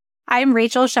unpack. I'm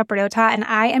Rachel Shepardota, and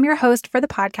I am your host for the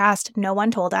podcast No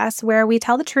One Told Us, where we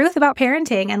tell the truth about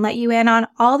parenting and let you in on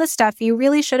all the stuff you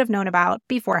really should have known about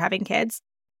before having kids.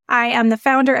 I am the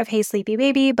founder of Hey Sleepy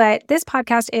Baby, but this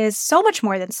podcast is so much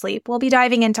more than sleep. We'll be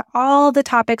diving into all the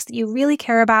topics that you really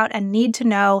care about and need to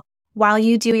know while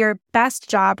you do your best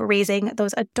job raising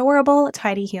those adorable,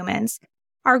 tiny humans.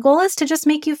 Our goal is to just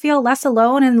make you feel less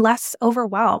alone and less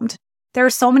overwhelmed. There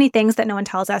are so many things that no one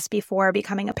tells us before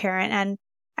becoming a parent, and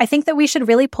I think that we should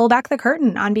really pull back the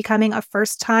curtain on becoming a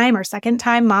first-time or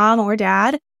second-time mom or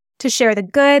dad to share the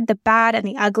good, the bad, and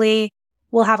the ugly.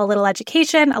 We'll have a little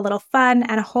education, a little fun,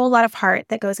 and a whole lot of heart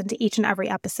that goes into each and every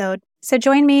episode. So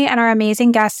join me and our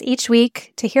amazing guests each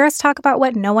week to hear us talk about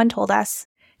what no one told us.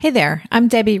 Hey there, I'm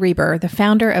Debbie Reber, the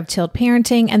founder of Tilt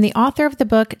Parenting and the author of the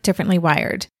book Differently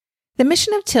Wired. The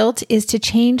mission of Tilt is to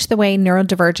change the way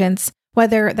neurodivergence,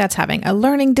 whether that's having a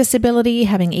learning disability,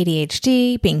 having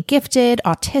ADHD, being gifted,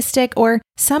 autistic, or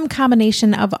some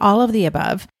combination of all of the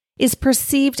above, is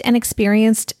perceived and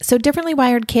experienced so differently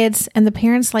wired kids and the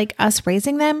parents like us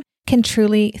raising them can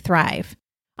truly thrive.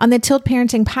 On the Tilt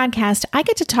Parenting podcast, I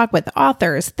get to talk with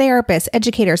authors, therapists,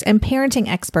 educators, and parenting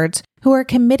experts who are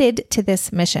committed to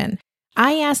this mission.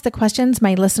 I ask the questions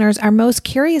my listeners are most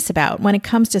curious about when it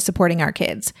comes to supporting our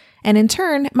kids. And in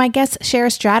turn, my guests share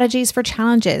strategies for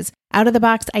challenges,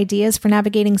 out-of-the-box ideas for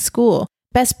navigating school,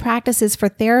 best practices for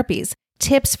therapies,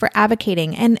 tips for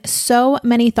advocating, and so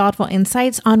many thoughtful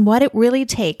insights on what it really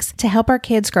takes to help our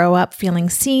kids grow up feeling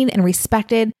seen and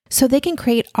respected so they can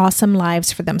create awesome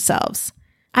lives for themselves.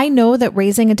 I know that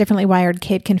raising a differently wired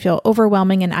kid can feel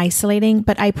overwhelming and isolating,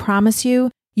 but I promise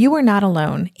you, you are not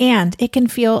alone, and it can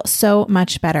feel so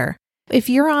much better. If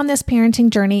you're on this parenting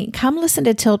journey, come listen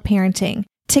to Tilt Parenting.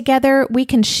 Together, we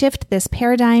can shift this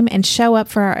paradigm and show up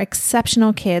for our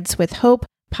exceptional kids with hope,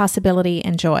 possibility,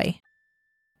 and joy.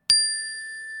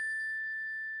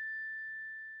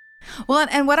 Well,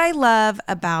 and what I love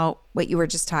about what you were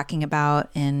just talking about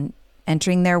in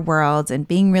entering their worlds and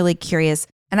being really curious,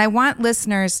 and I want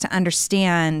listeners to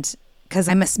understand, because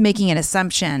I'm making an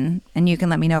assumption, and you can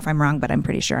let me know if I'm wrong, but I'm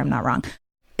pretty sure I'm not wrong.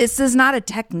 This is not a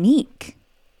technique.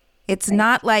 It's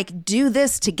not like do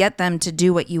this to get them to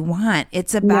do what you want.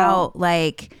 It's about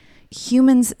like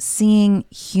humans seeing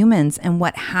humans and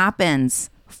what happens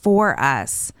for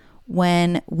us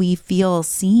when we feel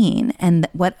seen and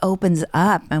what opens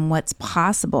up and what's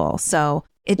possible. So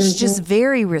it's just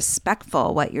very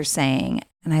respectful what you're saying.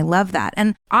 And I love that.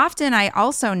 And often I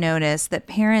also notice that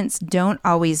parents don't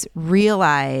always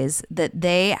realize that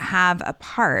they have a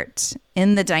part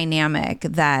in the dynamic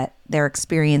that they're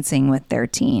experiencing with their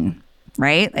teen,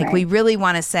 right? Like we really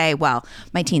want to say, well,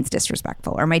 my teen's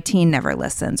disrespectful, or my teen never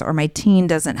listens, or my teen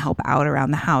doesn't help out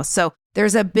around the house. So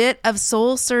there's a bit of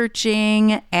soul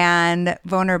searching and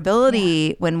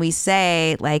vulnerability when we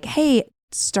say like, hey,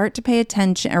 start to pay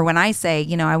attention. Or when I say,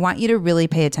 I want you to really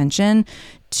pay attention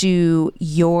to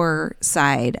your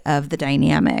side of the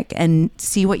dynamic and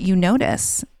see what you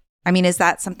notice. I mean, is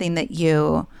that something that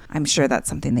I'm sure that's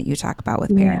something that you talk about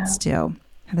with parents too.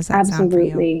 How does that sound for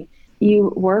you?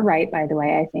 You were right, by the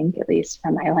way, I think, at least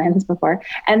from my lens before.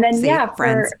 And then,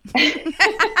 friends.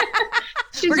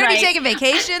 We're going to be taking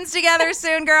vacations together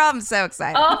soon, girl. I'm so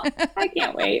excited. Oh, I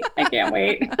can't wait.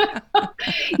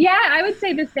 Yeah, I would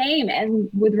say the same. And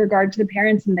with regard to the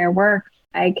parents and their work,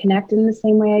 I connect in the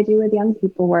same way I do with young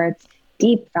people, where it's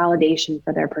deep validation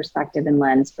for their perspective and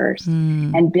lens first,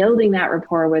 and building that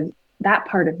rapport with that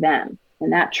part of them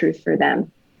and that truth for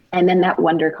them. And then that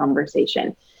wonder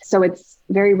conversation. So it's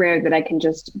very rare that I can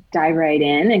just dive right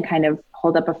in and kind of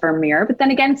hold up a firm mirror. But then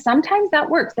again, sometimes that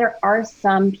works. There are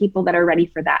some people that are ready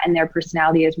for that, and their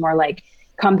personality is more like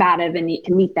combative, and you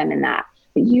can meet them in that.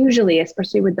 But usually,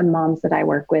 especially with the moms that I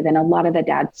work with, and a lot of the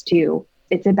dads too,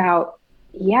 it's about,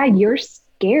 yeah, you're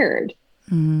scared.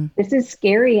 This is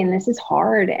scary and this is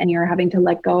hard. And you're having to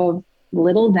let go of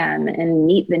little them and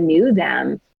meet the new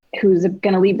them who's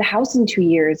going to leave the house in 2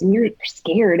 years, and you're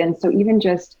scared. And so even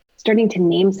just starting to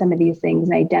name some of these things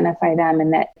and identify them,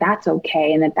 and that that's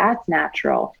okay and that that's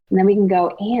natural. And then we can go,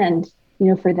 and, you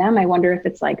know, for them, I wonder if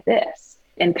it's like this,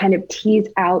 and kind of tease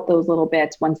out those little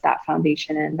bits once that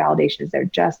foundation and validation is there,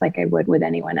 just like I would with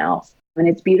anyone else. And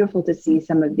it's beautiful to see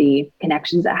some of the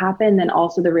connections that happen, and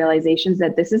also the realizations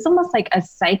that this is almost like a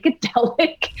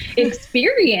psychedelic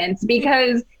experience,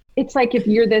 because it's like, if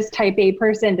you're this type A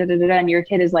person, and your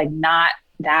kid is like not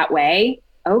that way,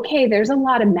 okay, there's a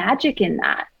lot of magic in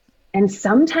that. And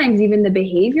sometimes even the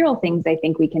behavioral things I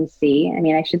think we can see. I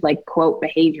mean, I should like quote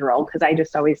behavioral, because I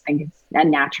just always think it's a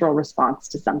natural response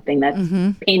to something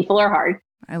that's painful or hard.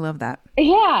 I love that.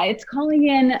 Yeah, it's calling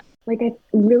in, like, I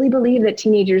really believe that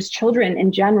teenagers, children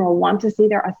in general, want to see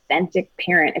their authentic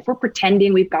parent. If we're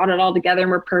pretending we've got it all together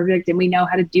and we're perfect and we know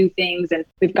how to do things and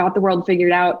we've got the world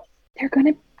figured out, they're going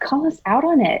to call us out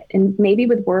on it. And maybe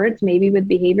with words, maybe with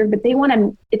behavior, but they want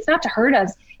to, it's not to hurt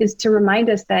us, it's to remind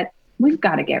us that we've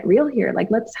got to get real here. Like,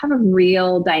 let's have a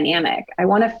real dynamic. I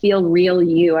want to feel real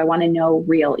you. I want to know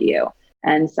real you.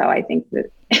 And so I think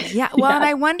that. Yeah. Well, and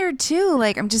I wonder too,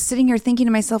 like, I'm just sitting here thinking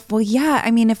to myself, well, yeah,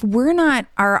 I mean, if we're not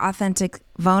our authentic,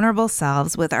 vulnerable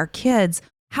selves with our kids,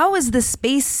 how is the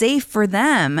space safe for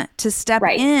them to step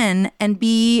in and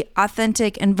be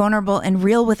authentic and vulnerable and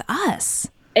real with us?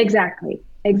 Exactly.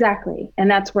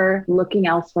 And that's where looking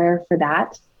elsewhere for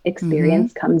that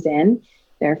experience comes in,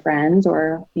 their friends,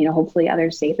 or, you know, hopefully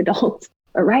other safe adults.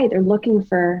 But they're looking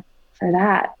for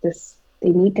that. They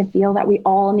need to feel that. We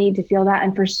all need to feel that.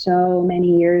 And for so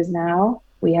many years now,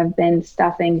 we have been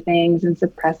stuffing things and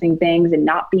suppressing things and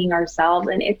not being ourselves.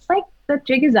 And it's like the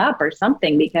jig is up or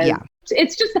something, because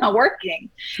it's just not working.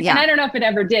 Yeah. And I don't know if it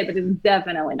ever did, but it's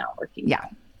definitely not working. Yeah.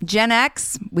 Gen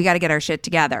X, we got to get our shit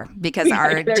together, because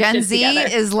our Gen Z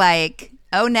is like,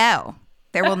 oh no,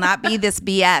 there will not be this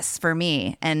BS for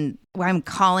me. And I'm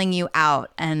calling you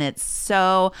out. And it's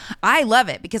so, I love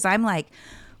it, because I'm like,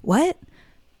 what?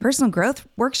 Personal growth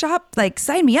workshop? Like,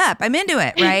 sign me up. I'm into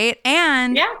it. Right.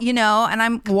 And, you know, and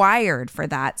I'm wired for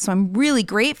that. So I'm really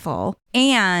grateful.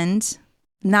 And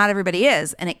not everybody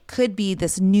is. And it could be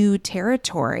this new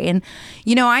territory. And,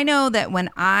 you know, I know that when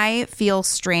I feel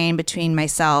strain between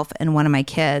myself and one of my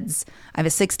kids, I have a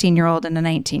 16-year-old and a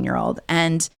 19-year-old.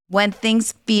 And when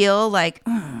things feel like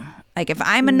if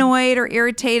I'm annoyed or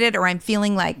irritated, or I'm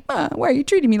feeling like, why are you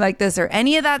treating me like this? Or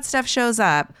any of that stuff shows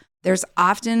up, there's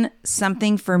often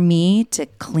something for me to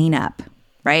clean up,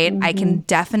 right? I can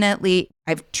definitely,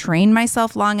 I've trained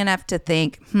myself long enough to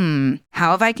think, how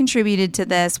have I contributed to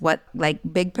this? What, like,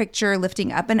 big picture,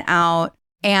 lifting up and out,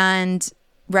 and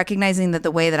recognizing that the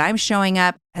way that I'm showing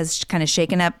up has kind of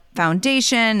shaken up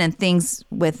foundation and things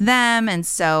with them. And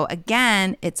so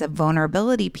again, it's a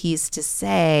vulnerability piece to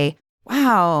say,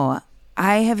 wow,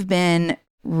 I have been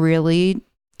really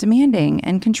demanding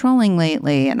and controlling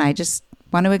lately. And I just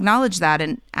want to acknowledge that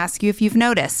and ask you if you've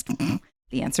noticed.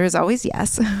 The answer is always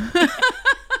yes.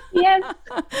 Yes.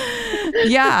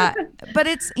 Yeah. But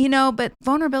it's, you know, but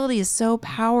vulnerability is so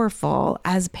powerful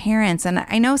as parents. And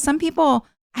I know some people,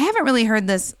 I haven't really heard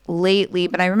this lately,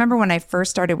 but I remember when I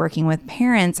first started working with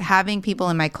parents, having people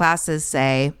in my classes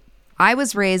say, I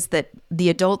was raised that the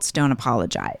adults don't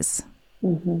apologize.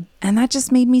 And that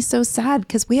just made me so sad,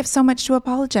 because we have so much to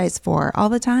apologize for all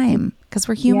the time, because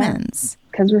we're humans.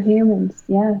 Because we're humans.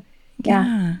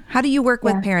 Yeah. How do you work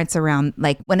with parents around,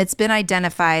 like, when it's been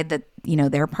identified that, you know,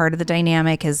 their part of the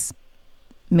dynamic has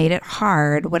made it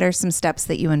hard? What are some steps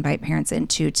that you invite parents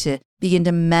into to begin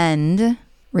to mend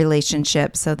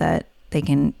relationships so that they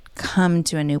can come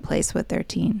to a new place with their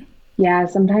teen? Yeah,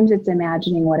 sometimes it's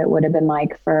imagining what it would have been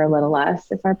like for a little us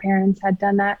if our parents had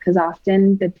done that. Because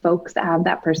often the folks that have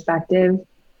that perspective,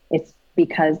 it's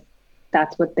because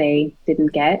that's what they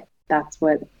didn't get. That's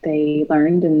what they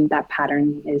learned, and that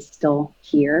pattern is still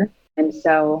here. And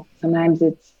so sometimes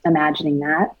it's imagining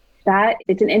that.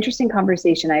 It's an interesting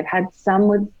conversation. I've had some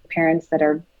with parents that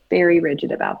are very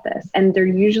rigid about this, and they're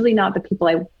usually not the people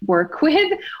I work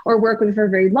with or work with for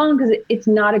very long, because it's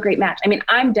not a great match. I mean,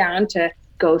 I'm down to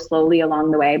go slowly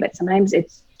along the way, but sometimes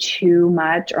it's too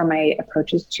much or my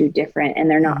approach is too different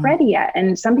and they're not ready yet.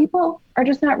 And some people are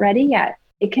just not ready yet.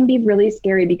 It can be really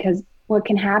scary because what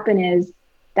can happen is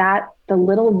that the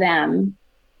little them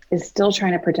is still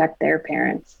trying to protect their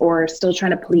parents or still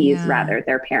trying to please rather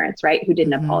their parents, right? Who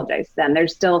didn't apologize to them. They're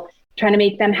still trying to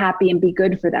make them happy and be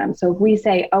good for them. So if we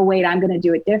say, oh, wait, I'm going to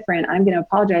do it different, I'm going to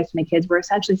apologize to my kids, we're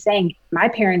essentially saying my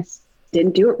parents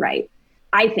didn't do it right.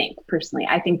 I think personally,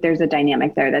 I think there's a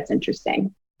dynamic there that's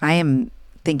interesting. I am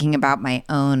thinking about my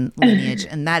own lineage,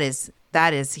 and that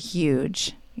is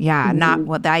huge. Yeah.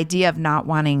 The idea of not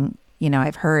wanting,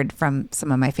 I've heard from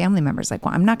some of my family members, like,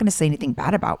 well, I'm not going to say anything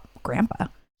bad about grandpa.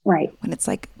 Right. When it's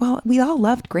like, well, we all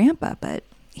loved grandpa, but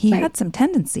he had some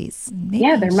tendencies.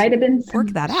 Maybe there might have been some work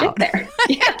that out there.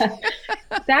 Yeah,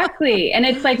 exactly. And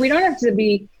it's like, we don't have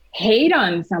to hate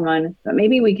on someone, but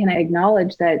maybe we can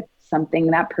acknowledge that something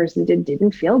that person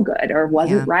didn't feel good or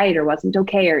wasn't right or wasn't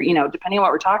okay or, depending on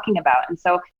what we're talking about. And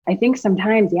so I think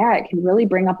sometimes, it can really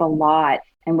bring up a lot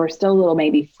and we're still a little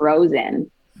maybe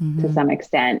frozen to some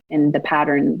extent in the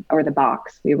pattern or the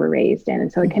box we were raised in.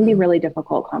 And so it can be really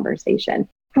difficult conversation.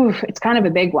 It's kind of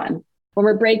a big one. When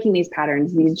we're breaking these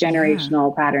patterns, these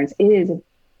generational patterns, it is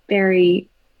very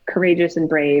courageous and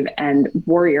brave and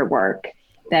warrior work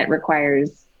that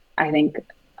requires, I think,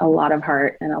 a lot of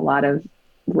heart and a lot of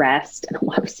rest and a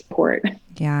lot of support.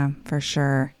 Yeah, for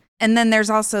sure. And then there's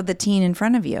also the teen in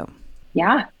front of you.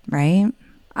 Yeah. Right?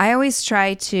 I always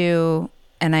try to,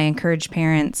 and I encourage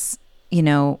parents,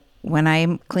 when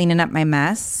I'm cleaning up my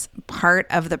mess, part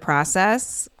of the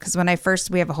process, because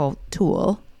we have a whole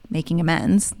tool, making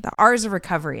amends. The R's of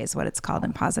recovery is what it's called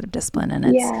in positive discipline. And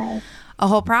it's a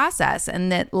whole process.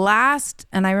 And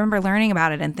and I remember learning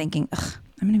about it and thinking,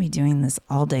 I'm going to be doing this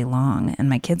all day long. And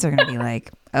my kids are going to be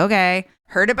like, okay,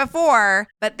 heard it before.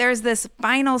 But there's this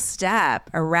final step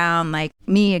around like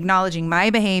me acknowledging my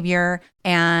behavior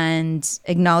and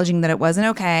acknowledging that it wasn't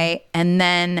okay. And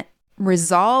then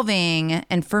resolving.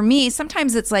 And for me,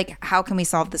 sometimes it's like, how can we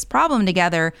solve this problem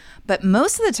together? But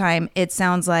most of the time it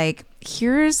sounds like,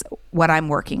 here's what I'm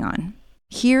working on.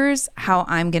 Here's how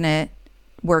I'm going to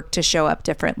work to show up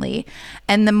differently.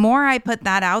 And the more I put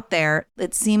that out there,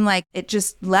 it seemed like it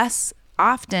just less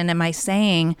often am I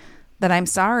saying that I'm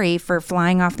sorry for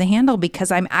flying off the handle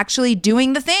because I'm actually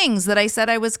doing the things that I said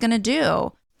I was going to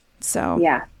do. So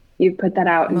yeah, you put that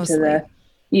out into the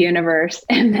universe.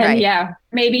 And then,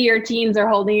 maybe your teens are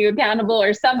holding you accountable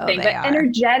or something, but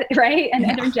energetic, right? And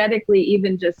energetically,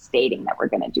 even just stating that we're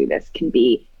going to do this can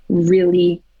be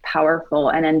really powerful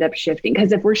and end up shifting.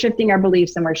 Because if we're shifting our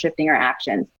beliefs, then we're shifting our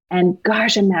actions. And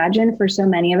gosh, imagine for so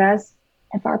many of us,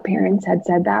 if our parents had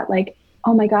said that, like,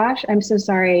 oh my gosh, I'm so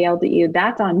sorry I yelled at you.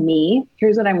 That's on me.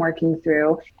 Here's what I'm working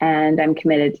through. And I'm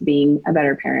committed to being a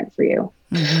better parent for you.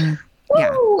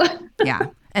 Mm-hmm. Yeah.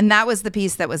 And that was the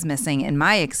piece that was missing in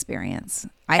my experience.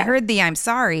 I heard the I'm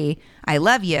sorry, I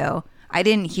love you. I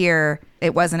didn't hear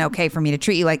it wasn't okay for me to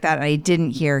treat you like that. I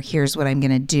didn't hear here's what I'm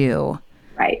going to do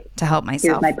to help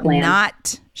myself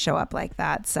not show up like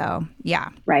that. So, yeah.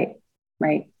 Right.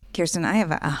 Kirsten, I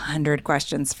have 100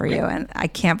 questions for you, and I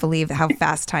can't believe how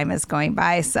fast time is going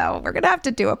by. So we're going to have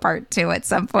to do a part 2 at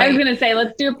some point. I was going to say,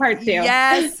 let's do a part 2.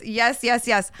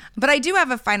 Yes. But I do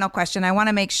have a final question. I want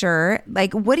to make sure,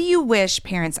 like, what do you wish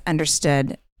parents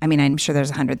understood? I mean, I'm sure there's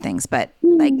 100 things, but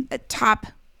like a top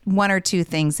 1 or 2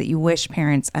 things that you wish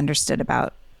parents understood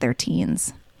about their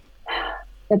teens.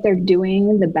 That they're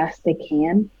doing the best they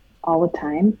can all the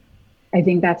time. I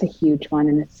think that's a huge one,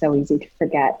 and it's so easy to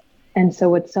forget. And so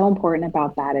what's so important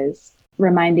about that is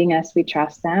reminding us we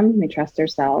trust them, we trust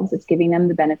ourselves. It's giving them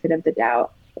the benefit of the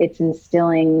doubt. It's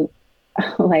instilling,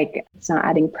 like, it's not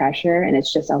adding pressure, and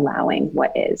it's just allowing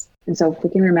what is. And so if we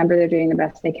can remember they're doing the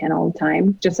best they can all the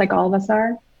time, just like all of us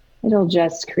are, it'll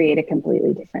just create a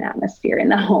completely different atmosphere in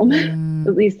the home.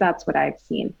 At least that's what I've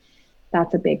seen.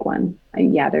 That's a big one.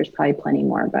 There's probably plenty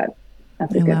more, but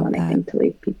that's a good one, I think, to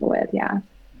leave people with. Yeah,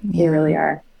 they really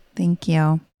are. Thank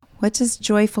you. What does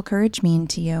joyful courage mean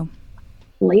to you?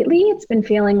 Lately, it's been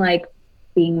feeling like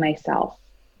being myself.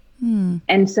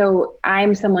 And so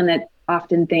I'm someone that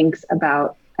often thinks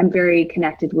about, I'm very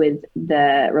connected with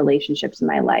the relationships in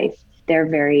my life. They're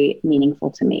very meaningful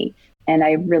to me. And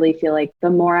I really feel like the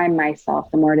more I'm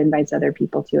myself, the more it invites other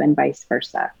people to, and vice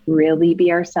versa. Really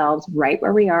be ourselves right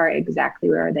where we are, exactly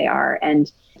where they are.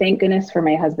 And thank goodness for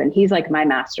my husband. He's like my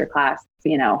masterclass,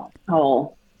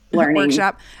 whole learning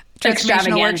workshop.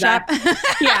 Transformational workshop.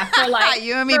 For life.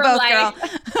 You and me both, girl.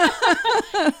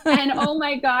 And oh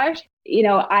my gosh,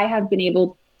 I have been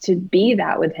able to be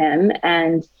that with him,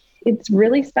 and it's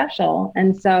really special.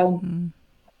 And so,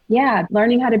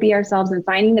 learning how to be ourselves and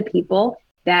finding the people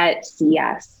that see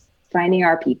us, finding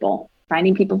our people,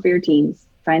 finding people for your teens,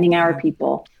 finding our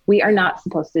people. We are not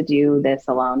supposed to do this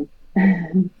alone.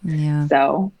 Yeah.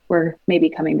 So we're maybe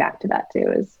coming back to that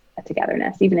too, is a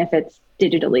togetherness, even if it's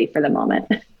digitally for the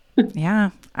moment.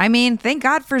 Yeah. I mean, thank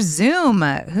God for Zoom.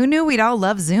 Who knew we'd all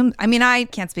love Zoom? I mean, I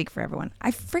can't speak for everyone.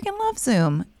 I freaking love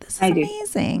Zoom. This is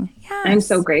amazing. Yes. I'm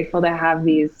so grateful to have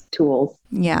these tools.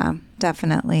 Yeah,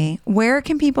 definitely. Where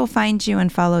can people find you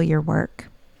and follow your work?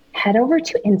 Head over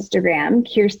to Instagram,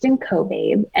 Kirsten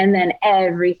Cobabe, and then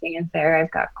everything is there.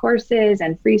 I've got courses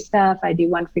and free stuff. I do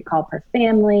one free call per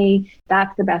family.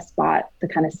 That's the best spot, the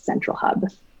kind of central hub.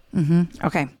 Mm-hmm.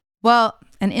 Okay. Well,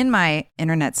 and in my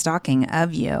internet stalking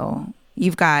of you,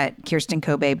 you've got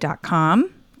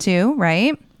KirstenCobabe.com too,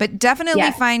 right? But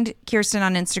definitely find Kirsten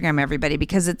on Instagram, everybody,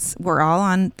 because we're all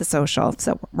on the social.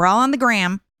 So we're all on the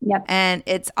gram. Yep. And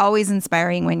it's always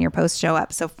inspiring when your posts show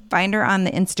up. So find her on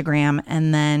the Instagram,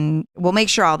 and then we'll make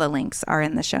sure all the links are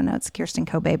in the show notes.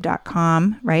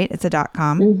 KirstenCobabe.com, right? It's a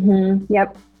 .com. Mm-hmm.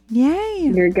 Yep.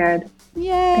 Yay. You're good.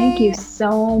 Yay. Thank you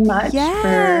so much.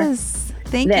 Yes.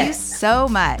 Thank you so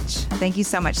much. Thank you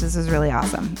so much. This was really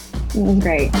awesome. It was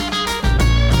great.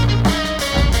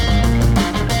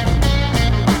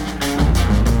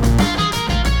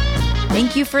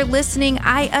 Thank you for listening.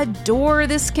 I adore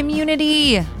this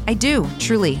community. I do,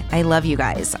 truly. I love you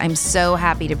guys. I'm so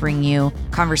happy to bring you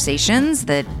conversations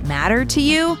that matter to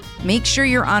you. Make sure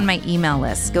you're on my email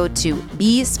list. Go to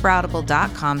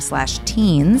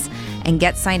besproutable.com/teens and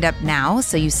get signed up now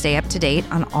so you stay up to date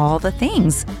on all the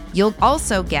things. You'll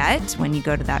also get, when you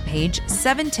go to that page,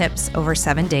 7 tips over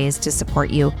 7 days to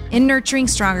support you in nurturing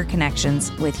stronger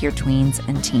connections with your tweens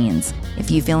and teens.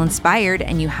 If you feel inspired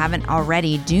and you haven't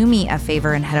already, do me a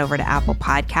favor and head over to Apple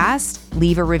Podcasts,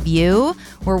 leave a review.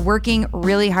 We're working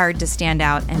really hard to stand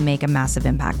out and make a massive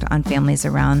impact on families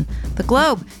around the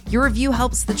globe. Your review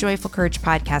helps the Joyful Courage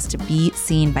podcast to be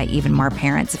seen by even more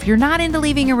parents. If you're not into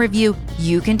leaving a review,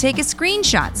 you can take a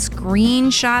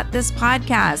screenshot this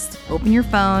podcast. Open your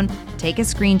phone, take a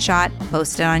screenshot,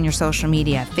 post it on your social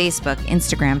media, Facebook,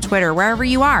 Instagram, Twitter, wherever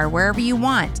you are, wherever you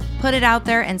want. Put it out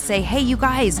there and say, hey, you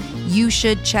guys, you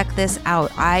should check this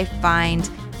out. I find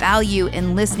value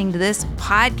in listening to this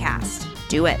podcast.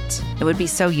 Do it. It would be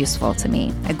so useful to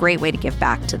me. A great way to give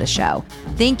back to the show.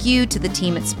 Thank you to the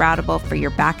team at Sproutable for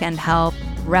your back-end help,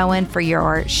 Rowan for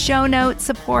your show note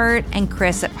support, and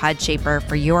Chris at Podshaper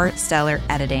for your stellar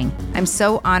editing. I'm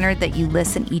so honored that you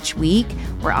listen each week.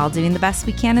 We're all doing the best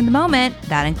we can in the moment.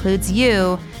 That includes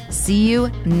you. See you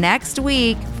next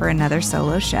week for another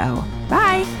solo show.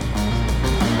 Bye.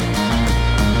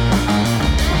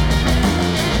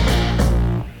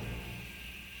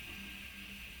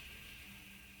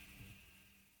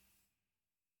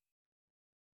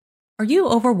 Are you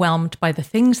overwhelmed by the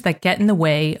things that get in the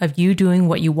way of you doing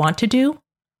what you want to do?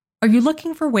 Are you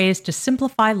looking for ways to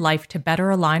simplify life to better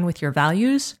align with your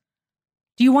values?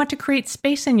 Do you want to create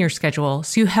space in your schedule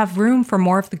so you have room for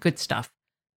more of the good stuff?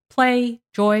 Play,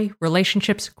 joy,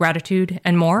 relationships, gratitude,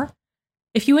 and more?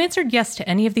 If you answered yes to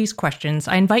any of these questions,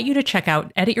 I invite you to check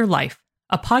out Edit Your Life,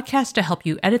 a podcast to help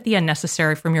you edit the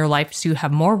unnecessary from your life so you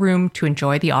have more room to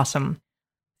enjoy the awesome.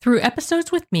 Through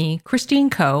episodes with me, Christine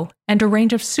Coe, and a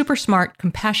range of super smart,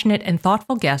 compassionate, and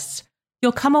thoughtful guests,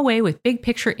 you'll come away with big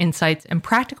picture insights and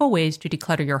practical ways to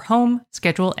declutter your home,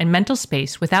 schedule, and mental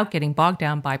space without getting bogged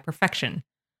down by perfection.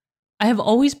 I have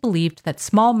always believed that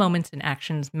small moments and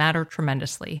actions matter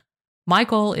tremendously. My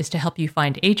goal is to help you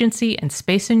find agency and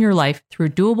space in your life through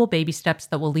doable baby steps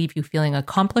that will leave you feeling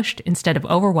accomplished instead of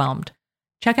overwhelmed.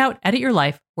 Check out Edit Your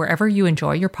Life wherever you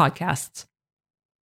enjoy your podcasts.